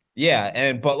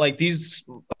 Yeah. But like these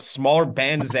smaller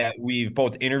bands that we've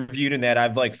both interviewed and that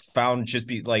I've like found just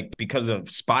because of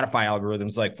Spotify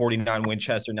algorithms, like 49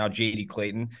 Winchester, now JD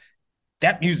Clayton,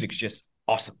 that music's just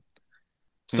awesome.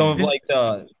 So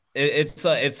it's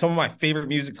some of my favorite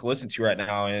music to listen to right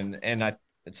now, and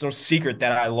it's no secret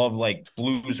that I love like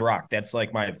blues rock. That's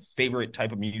like my favorite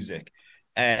type of music,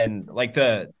 and like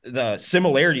the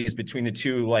similarities between the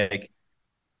two, like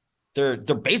they're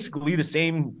basically the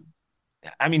same.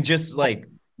 I mean, just like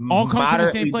all comes from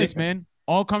the same place, man.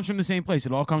 All comes from the same place.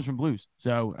 It all comes from blues.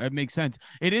 So it makes sense.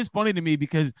 It is funny to me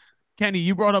because Kenny,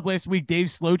 you brought up last week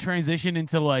Dave's slow transition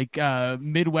into like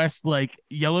Midwest, like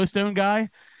Yellowstone guy.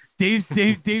 Dave's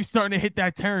starting to hit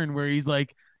that turn where he's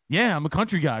like, yeah, I'm a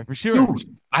country guy for sure.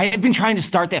 Dude, I had been trying to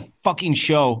start that fucking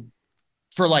show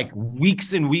for like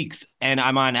weeks and weeks, and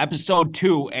I'm on episode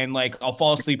 2, and like I'll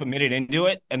fall asleep a minute into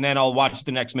it, and then I'll watch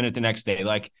the next minute the next day.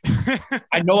 Like,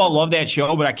 I know I'll love that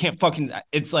show, but I can't fucking.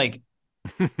 It's like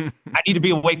I need to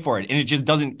be awake for it, and it just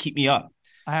doesn't keep me up.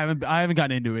 I haven't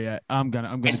gotten into it yet. I'm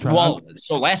gonna try. Well,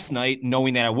 so last night,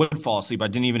 knowing that I would fall asleep, I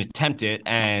didn't even attempt it,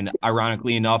 and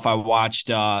ironically enough, I watched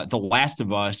The Last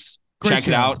of Us. Great Check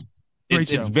show. it out. Great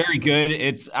It's very good.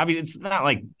 It's not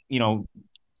like, you know,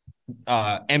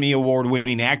 Emmy award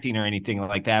winning acting or anything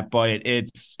like that, but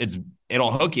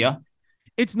it'll hook you.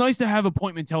 It's nice to have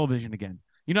appointment television again.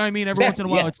 You know what I mean? Every once in a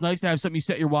while, it's nice to have something you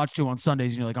set your watch to on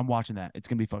Sundays, and you're like, I'm watching that. It's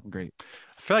gonna be fucking great.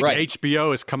 I feel like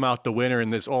HBO has come out the winner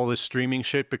in all this streaming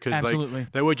shit because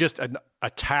like they were just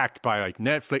attacked by like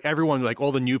Netflix, everyone, like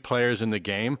all the new players in the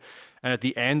game, and at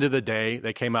the end of the day,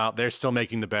 they came out. They're still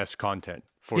making the best content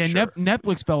for sure.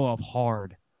 Netflix fell off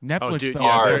hard. Netflix fell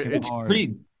hard. off It's hard.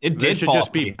 Pretty. It They did should fall just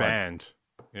off be pretty hard. banned.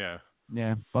 Yeah.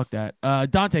 Yeah, fuck that.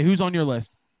 Dante, who's on your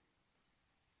list?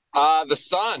 The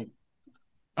Sun.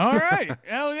 All right.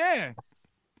 Hell yeah.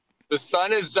 The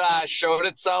Sun has showed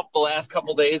itself the last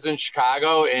couple days in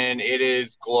Chicago, and it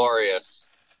is glorious.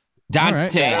 Dante,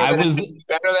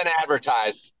 better than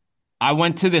advertised. I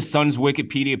went to the Sun's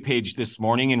Wikipedia page this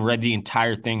morning and read the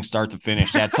entire thing start to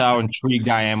finish. That's how intrigued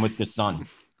I am with the Sun.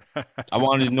 I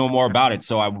wanted to know more about it,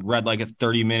 so I read like a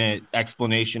 30-minute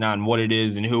explanation on what it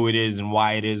is and who it is and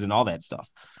why it is and all that stuff.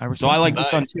 So I like the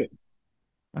Sun too.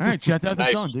 All right, check out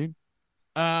the Sun, dude.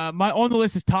 My on the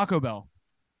list is Taco Bell.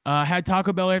 Had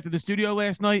Taco Bell after the studio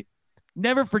last night.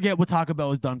 Never forget what Taco Bell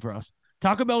has done for us.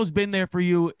 Taco Bell has been there for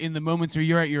you in the moments where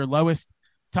you're at your lowest.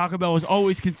 Taco Bell is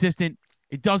always consistent.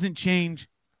 It doesn't change.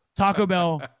 Taco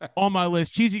Bell on my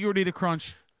list. Cheesy gordita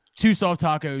crunch, 2 soft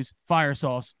tacos, fire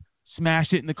sauce.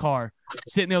 Smashed it in the car,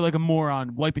 sitting there like a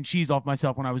moron, wiping cheese off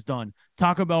myself when I was done.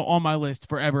 Taco Bell on my list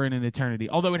forever and an eternity.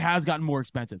 Although it has gotten more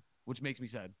expensive, which makes me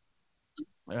sad.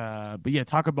 But yeah,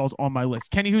 Taco Bell's on my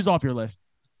list. Kenny, who's off your list?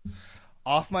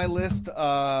 Off my list,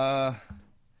 I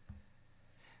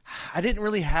didn't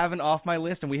really have an off my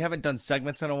list, and we haven't done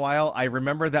segments in a while. I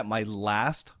remember that my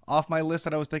last off my list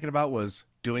that I was thinking about was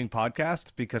doing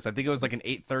podcast, because I think it was like an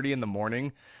 8:30 in the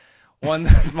morning one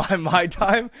my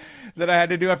time that I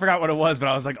had to do. I forgot what it was, but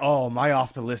I was like, oh, my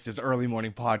off the list is early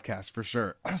morning podcast for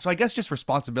sure. So I guess just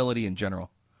responsibility in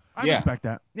general. I respect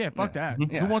that. Yeah, fuck that.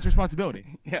 Yeah. Who wants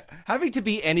responsibility? Yeah, having to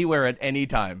be anywhere at any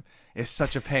time is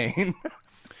such a pain.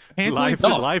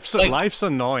 Life's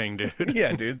annoying, dude.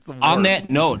 Yeah, dude. It's the worst. On that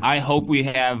note, I hope we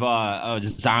have a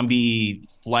zombie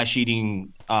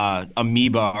flesh-eating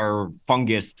amoeba or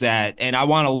fungus and I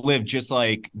want to live just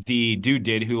like the dude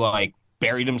did who like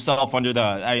buried himself under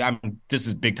this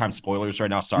is big time spoilers right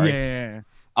now. Sorry. Yeah.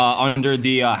 Under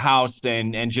the house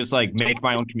and just like make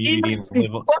my own community and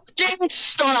live. Fucking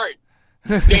start,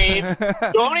 Dave.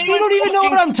 You don't even know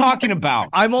what I'm talking about.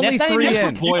 I'm only That's not 3 even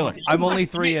in. spoiler. I'm only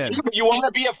 3 in. You want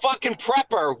to be a fucking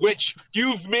prepper, which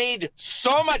you've made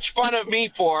so much fun of me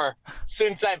for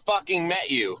since I fucking met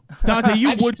you. Dante,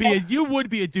 you would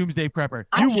be a doomsday prepper.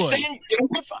 You would.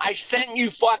 I sent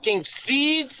you fucking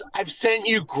seeds. I've sent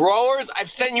you growers. I've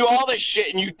sent you all this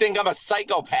shit, and you think I'm a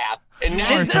psychopath. And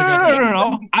now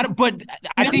No.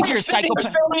 I think you're a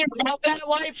psychopath. About that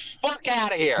life, fuck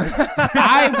out of here.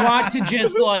 I want to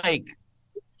just like,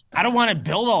 I don't want to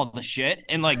build all the shit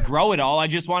and like grow it all. I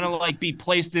just want to like be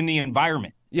placed in the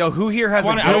environment. Yo, who here has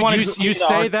you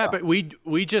say that, but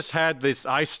we just had this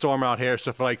ice storm out here,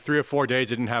 so for like 3 or 4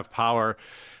 days it didn't have power,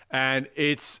 and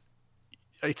it's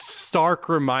stark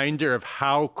reminder of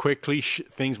how quickly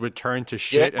things would turn to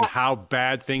shit and how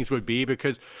bad things would be,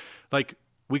 because like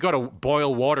we got a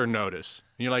boil water notice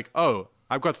and you're like, oh,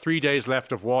 I've got 3 days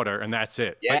left of water and that's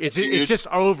it. Yeah, like, it's just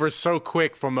over so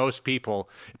quick for most people,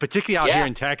 particularly out here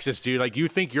in Texas, dude. Like you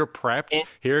think you're prepped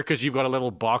here because you've got a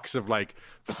little box of like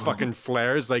fucking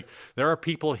flares. Like there are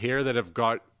people here that have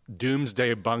got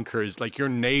doomsday bunkers. Like your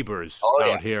neighbors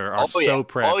out here are so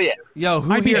prepped. Oh yeah. Yo,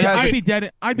 I'd be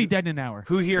dead in an hour.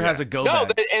 Who here has a go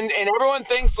bag? And everyone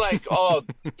thinks like, oh,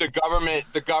 the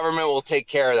government will take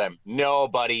care of them. No,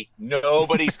 buddy.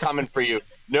 Nobody's coming for you.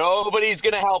 Nobody's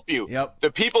gonna help you. Yep. The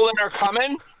people that are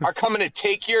coming to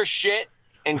take your shit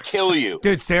and kill you.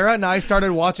 Dude, Sarah and I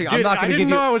started watching. Dude, I'm not I going to didn't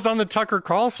give know you. I was on the Tucker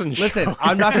Carlson show. Listen,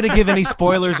 I'm not going to give any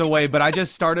spoilers away, but I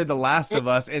just started The Last of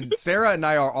Us, and Sarah and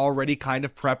I are already kind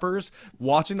of preppers.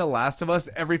 Watching The Last of Us,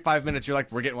 every 5 minutes, you're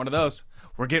like, we're getting one of those.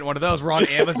 We're getting one of those. We're on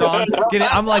Amazon.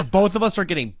 I'm like, both of us are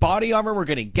getting body armor. We're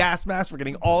getting gas masks. We're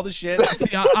getting all the shit. See,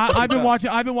 I've been watching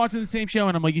the same show,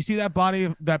 and I'm like, you see that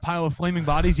pile of flaming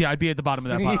bodies? Yeah, I'd be at the bottom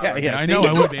of that pile. Yeah, I see? know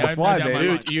I would be. That's I why, doubt baby. my Dude,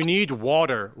 mind. you need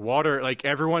water. Water, like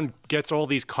everyone gets all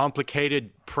these complicated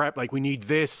prep. Like we need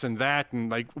this and that, and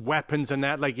like weapons and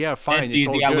that. Like, yeah, fine. It's It's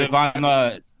all easy. I good. live on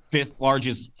the 5th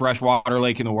largest freshwater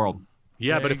lake in the world.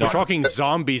 Yeah, but if we're talking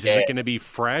zombies, is it going to be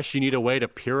fresh? You need a way to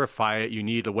purify it. You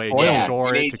need a way to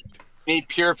store it. Need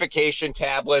purification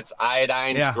tablets.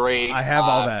 Iodine's great. I have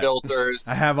all that. Filters.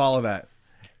 I have all of that.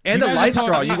 And You the guys life are talking-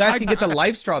 straw. You guys can get the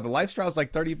life straw. The life straw is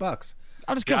like $30.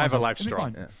 I'll just kill I have a myself. life It'll be straw.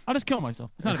 fine. Yeah. I'll just kill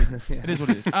myself. It's not a big deal. It is what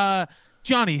it is.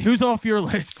 Johnny, who's off your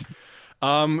list?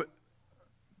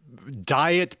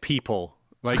 Diet people.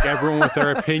 Like everyone with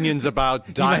their opinions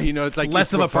about diet, you know, it's like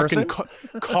less of we're a person?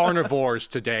 fucking carnivores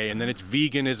today, and then it's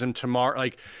veganism tomorrow.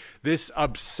 Like this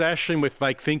obsession with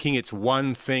like thinking it's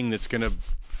one thing that's gonna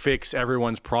fix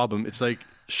everyone's problem. It's like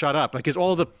shut up. Like, 'cause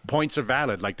all the points are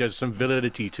valid. Like there's some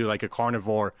validity to like a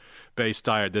carnivore-based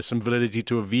diet. There's some validity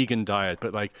to a vegan diet,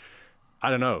 but like I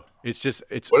don't know. It's just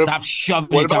Stop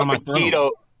shoving it down my throat.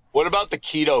 Keto? What about the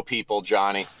keto people,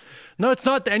 Johnny? No, it's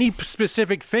not any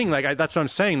specific thing. Like that's what I'm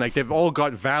saying. Like they've all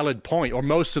got valid point, or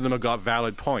most of them have got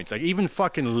valid points. Like even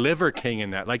fucking Liver King in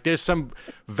that. Like there's some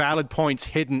valid points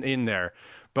hidden in there,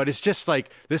 but it's just like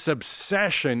this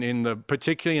obsession in the,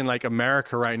 particularly in like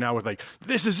America right now, with like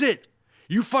this is it.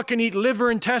 You fucking eat liver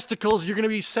and testicles, you're gonna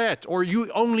be set, or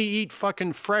you only eat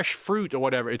fucking fresh fruit or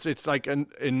whatever. It's like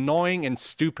annoying and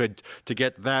stupid to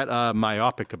get that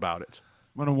myopic about it.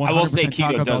 I I will say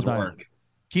keto does work.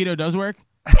 Keto does work.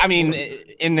 I mean,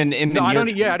 in the No, I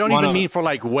don't. Yeah, I don't wanna- even mean for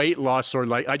like weight loss or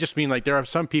like. I just mean like there are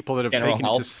some people that have General taken it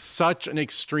health. to such an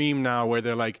extreme now where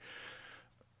they're like,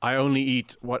 I only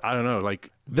eat what I don't know, like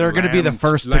They're going to be the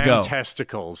first to lamb go.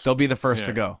 testicles. They'll be the first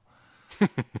to go.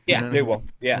 Yeah, they will.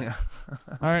 Yeah.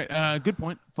 All right. Good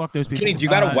point. Fuck those people. Kenny, do you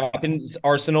got a weapons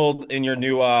arsenal in your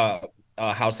new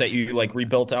house that you like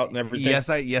rebuilt out and everything?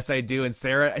 Yes, I do. And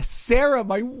Sarah,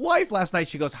 my wife, last night,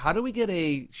 she goes, "How do we get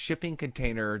a shipping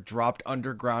container dropped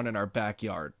underground in our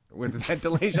backyard with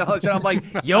ventilation?" And I'm like,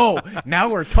 "Yo, now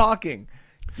we're talking."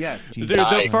 Yes. Dude,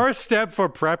 the first step for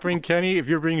prepping, Kenny, if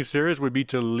you're being serious, would be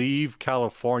to leave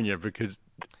California because,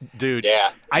 dude.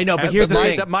 Yeah. I know, but here's the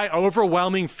thing. My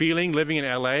overwhelming feeling living in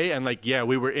LA and like, yeah,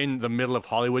 we were in the middle of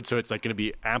Hollywood, so it's like going to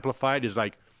be amplified, is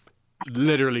like,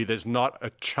 literally there's not a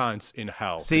chance in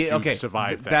hell See, that you okay,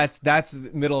 survive that. that's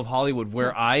middle of Hollywood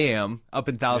where I am, up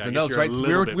in Thousand guess Oaks, you're a right? So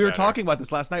little bit we were better. talking about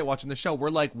this last night watching the show.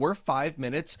 We're 5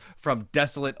 minutes from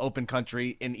desolate open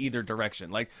country in either direction.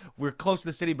 Like we're close to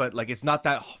the city, but like it's not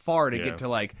that far to Yeah. get to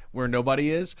like where nobody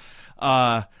is.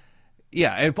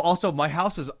 Yeah, and also my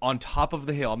house is on top of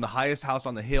the hill. I'm the highest house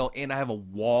on the hill, and I have a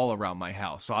wall around my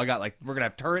house. So I got like we're gonna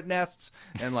have turret nests,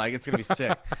 and like it's gonna be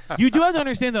sick. You do have to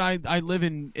understand that I live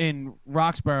in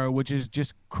Roxborough, which is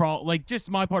just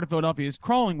just my part of Philadelphia is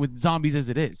crawling with zombies as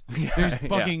it is. There's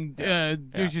fucking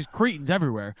there's just cretins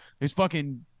everywhere. There's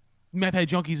fucking meth head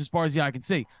junkies as far as the eye can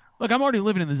see. Look, I'm already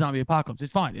living in the zombie apocalypse.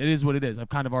 It's fine. It is what it is. I've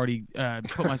kind of already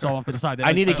put myself off to the side.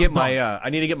 I need to get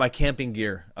my camping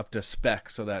gear up to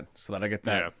spec so that I get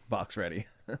that box ready.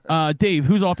 Dave,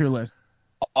 who's off your list?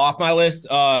 Off my list.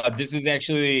 This is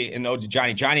actually an ode to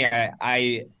Johnny. Johnny,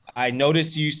 I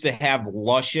noticed you used to have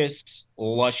luscious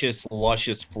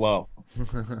flow.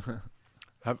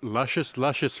 Have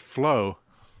luscious flow.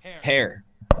 Hair.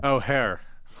 Oh, hair.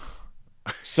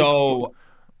 So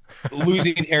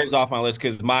losing hair is off my list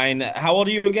because mine. How old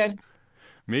are you again?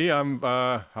 Me, I'm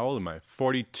how old am I?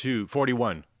 42,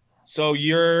 41. So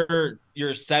you're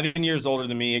 7 years older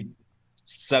than me,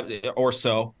 or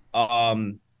so. I'll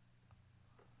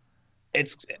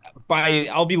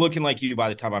be looking like you by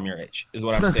the time I'm your age, is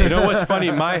what I'm saying. You know what's funny?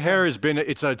 My hair has been,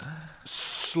 it's a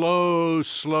slow,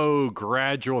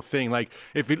 gradual thing. Like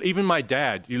even my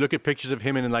dad, you look at pictures of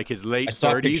him in like his late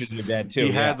 30s. Pictures of your dad too.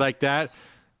 He had like that.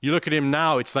 You look at him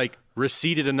now, it's like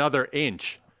receded another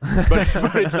inch. But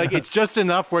it's like it's just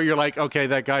enough where you're like, okay,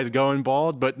 that guy's going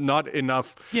bald, but not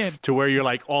enough to where you're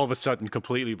like all of a sudden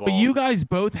completely bald. But you guys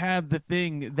both have the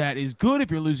thing that is good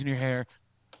if you're losing your hair.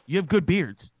 You have good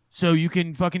beards. So you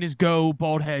can fucking just go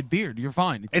bald head beard. You're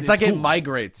fine. It's like it cool.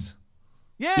 migrates.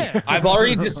 Yeah. I've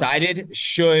already decided,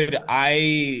 should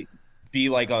I be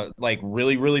like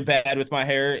really bad with my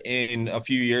hair in a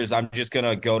few years, I'm just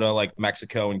gonna go to like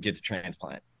Mexico and get the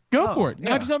transplant. Go for it.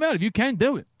 Knock yourself out. If you can,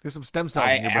 do it. There's some stem cells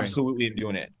I in your brain. absolutely am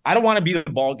doing it. I don't want to be the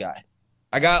bald guy.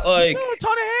 I got like a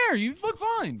ton of hair. You look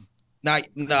fine. Nah,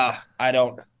 I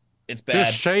don't. It's bad.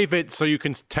 Just shave it so you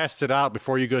can test it out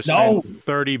before you go spend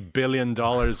 $30 billion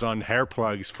on hair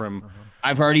plugs from.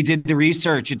 I've already did the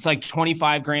research. It's like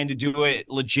 $25,000 to do it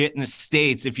legit in the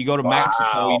States. If you go to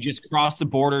Mexico, you just cross the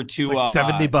border to like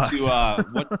 $70.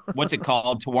 To what's it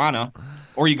called, Tijuana,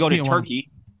 or you go to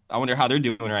Turkey. I wonder how they're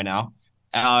doing right now.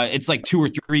 It's like $2,000 or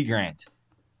 $3,000.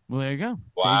 Well, there you go.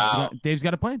 Wow. Dave's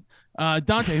got a plan.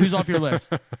 Dante, who's off your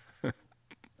list?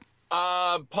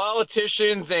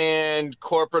 Politicians and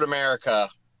corporate America.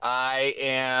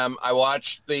 I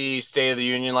watched the State of the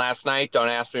Union last night. Don't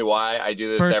ask me why. I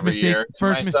do this every year.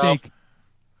 First mistake.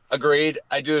 Agreed.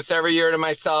 I do this every year to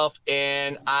myself,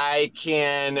 and I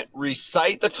can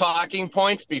recite the talking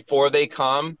points before they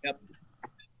come. Yep.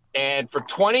 And for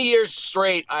 20 years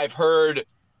straight, I've heard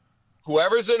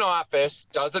whoever's in office,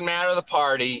 doesn't matter the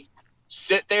party,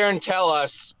 sit there and tell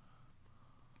us,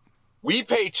 we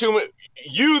pay too much.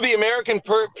 You, the American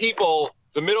people,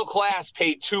 the middle class,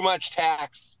 pay too much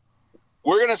tax.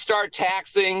 We're going to start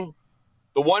taxing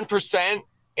the 1%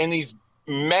 and these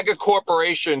mega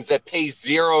corporations that pay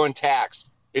zero in tax.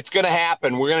 It's going to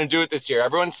happen. We're going to do it this year.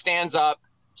 Everyone stands up,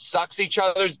 sucks each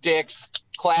other's dicks,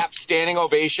 claps, standing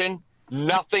ovation.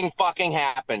 Nothing fucking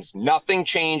happens. Nothing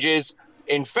changes.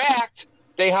 In fact,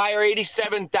 they hire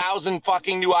 87,000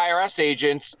 fucking new IRS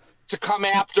agents to come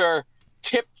after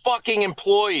tip fucking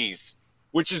employees,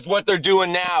 which is what they're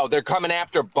doing now. They're coming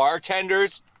after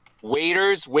bartenders,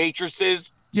 waiters,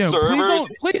 waitresses, servers.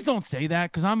 Please don't say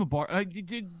that, because I'm a bar. No,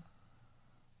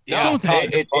 it's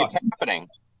happening.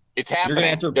 It's happening. You're gonna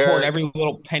have to report every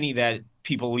little penny that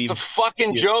people leave. It's a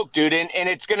fucking joke, dude, and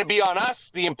it's gonna be on us,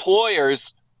 the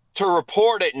employers, to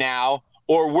report it now,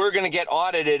 or we're gonna get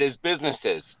audited as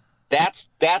businesses. That's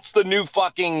the new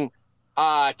fucking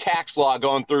tax law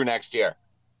going through next year.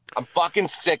 I'm fucking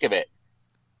sick of it.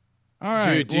 All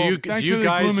right. Do you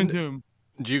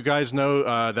guys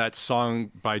know that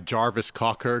song by Jarvis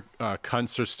Cocker,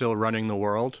 Cunts Are Still Running the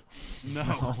World?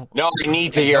 No. No, I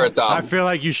need to hear it, though. I feel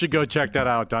like you should go check that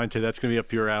out, Dante. That's going to be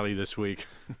up your alley this week.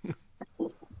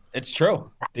 It's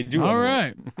true. They do. All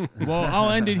right. Well, I'll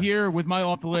end it here with my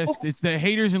off the list. It's the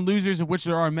haters and losers, of which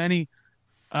there are many.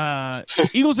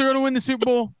 Eagles are going to win the Super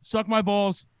Bowl. Suck my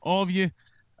balls, all of you.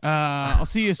 I'll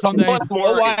see you Sunday.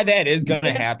 Why that is going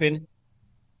to happen.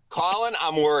 Colin,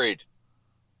 I'm worried.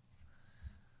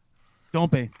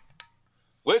 Don't be.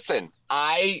 Listen,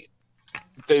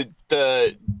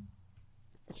 the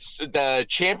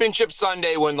championship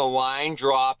Sunday when the line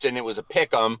dropped and it was a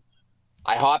pick 'em,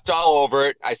 I hopped all over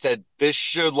it. I said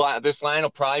this line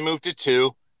will probably move to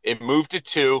 2. It moved to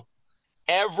 2.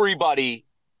 Everybody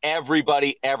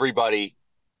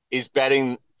is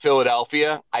betting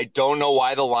Philadelphia. I don't know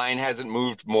why the line hasn't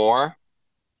moved more.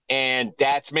 And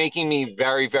that's making me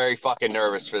very, very fucking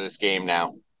nervous for this game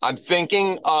now. I'm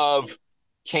thinking of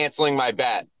canceling my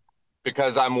bet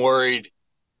because I'm worried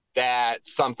that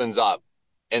something's up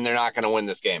and they're not going to win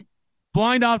this game.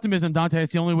 Blind optimism, Dante.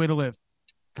 It's the only way to live.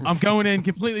 I'm going in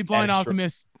completely blind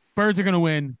optimist. Birds are going to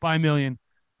win by 1 million.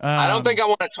 I don't think I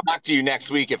want to talk to you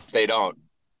next week if they don't.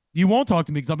 You won't talk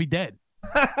to me because I'll be dead.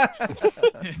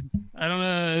 I don't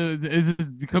know.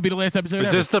 It could be the last episode.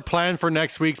 Is this the plan for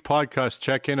next week's podcast?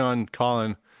 Check in on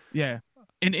Colin. Yeah.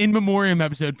 An in memoriam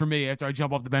episode for me after I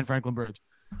jump off the Ben Franklin Bridge.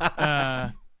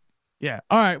 Yeah.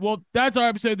 All right. Well, that's our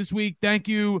episode this week. Thank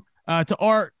you to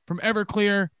Art from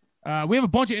Everclear. We have a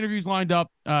bunch of interviews lined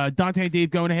up. Dante and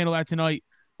Dave going to handle that tonight.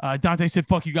 Dante said,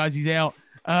 fuck you guys. He's out.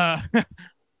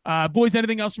 Boys,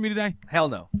 anything else for me today? Hell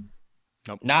no.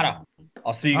 Nope. Nada.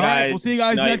 I'll see you All guys. right, we'll see you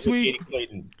guys next week.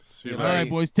 See you All right,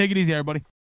 boys. Take it easy, everybody.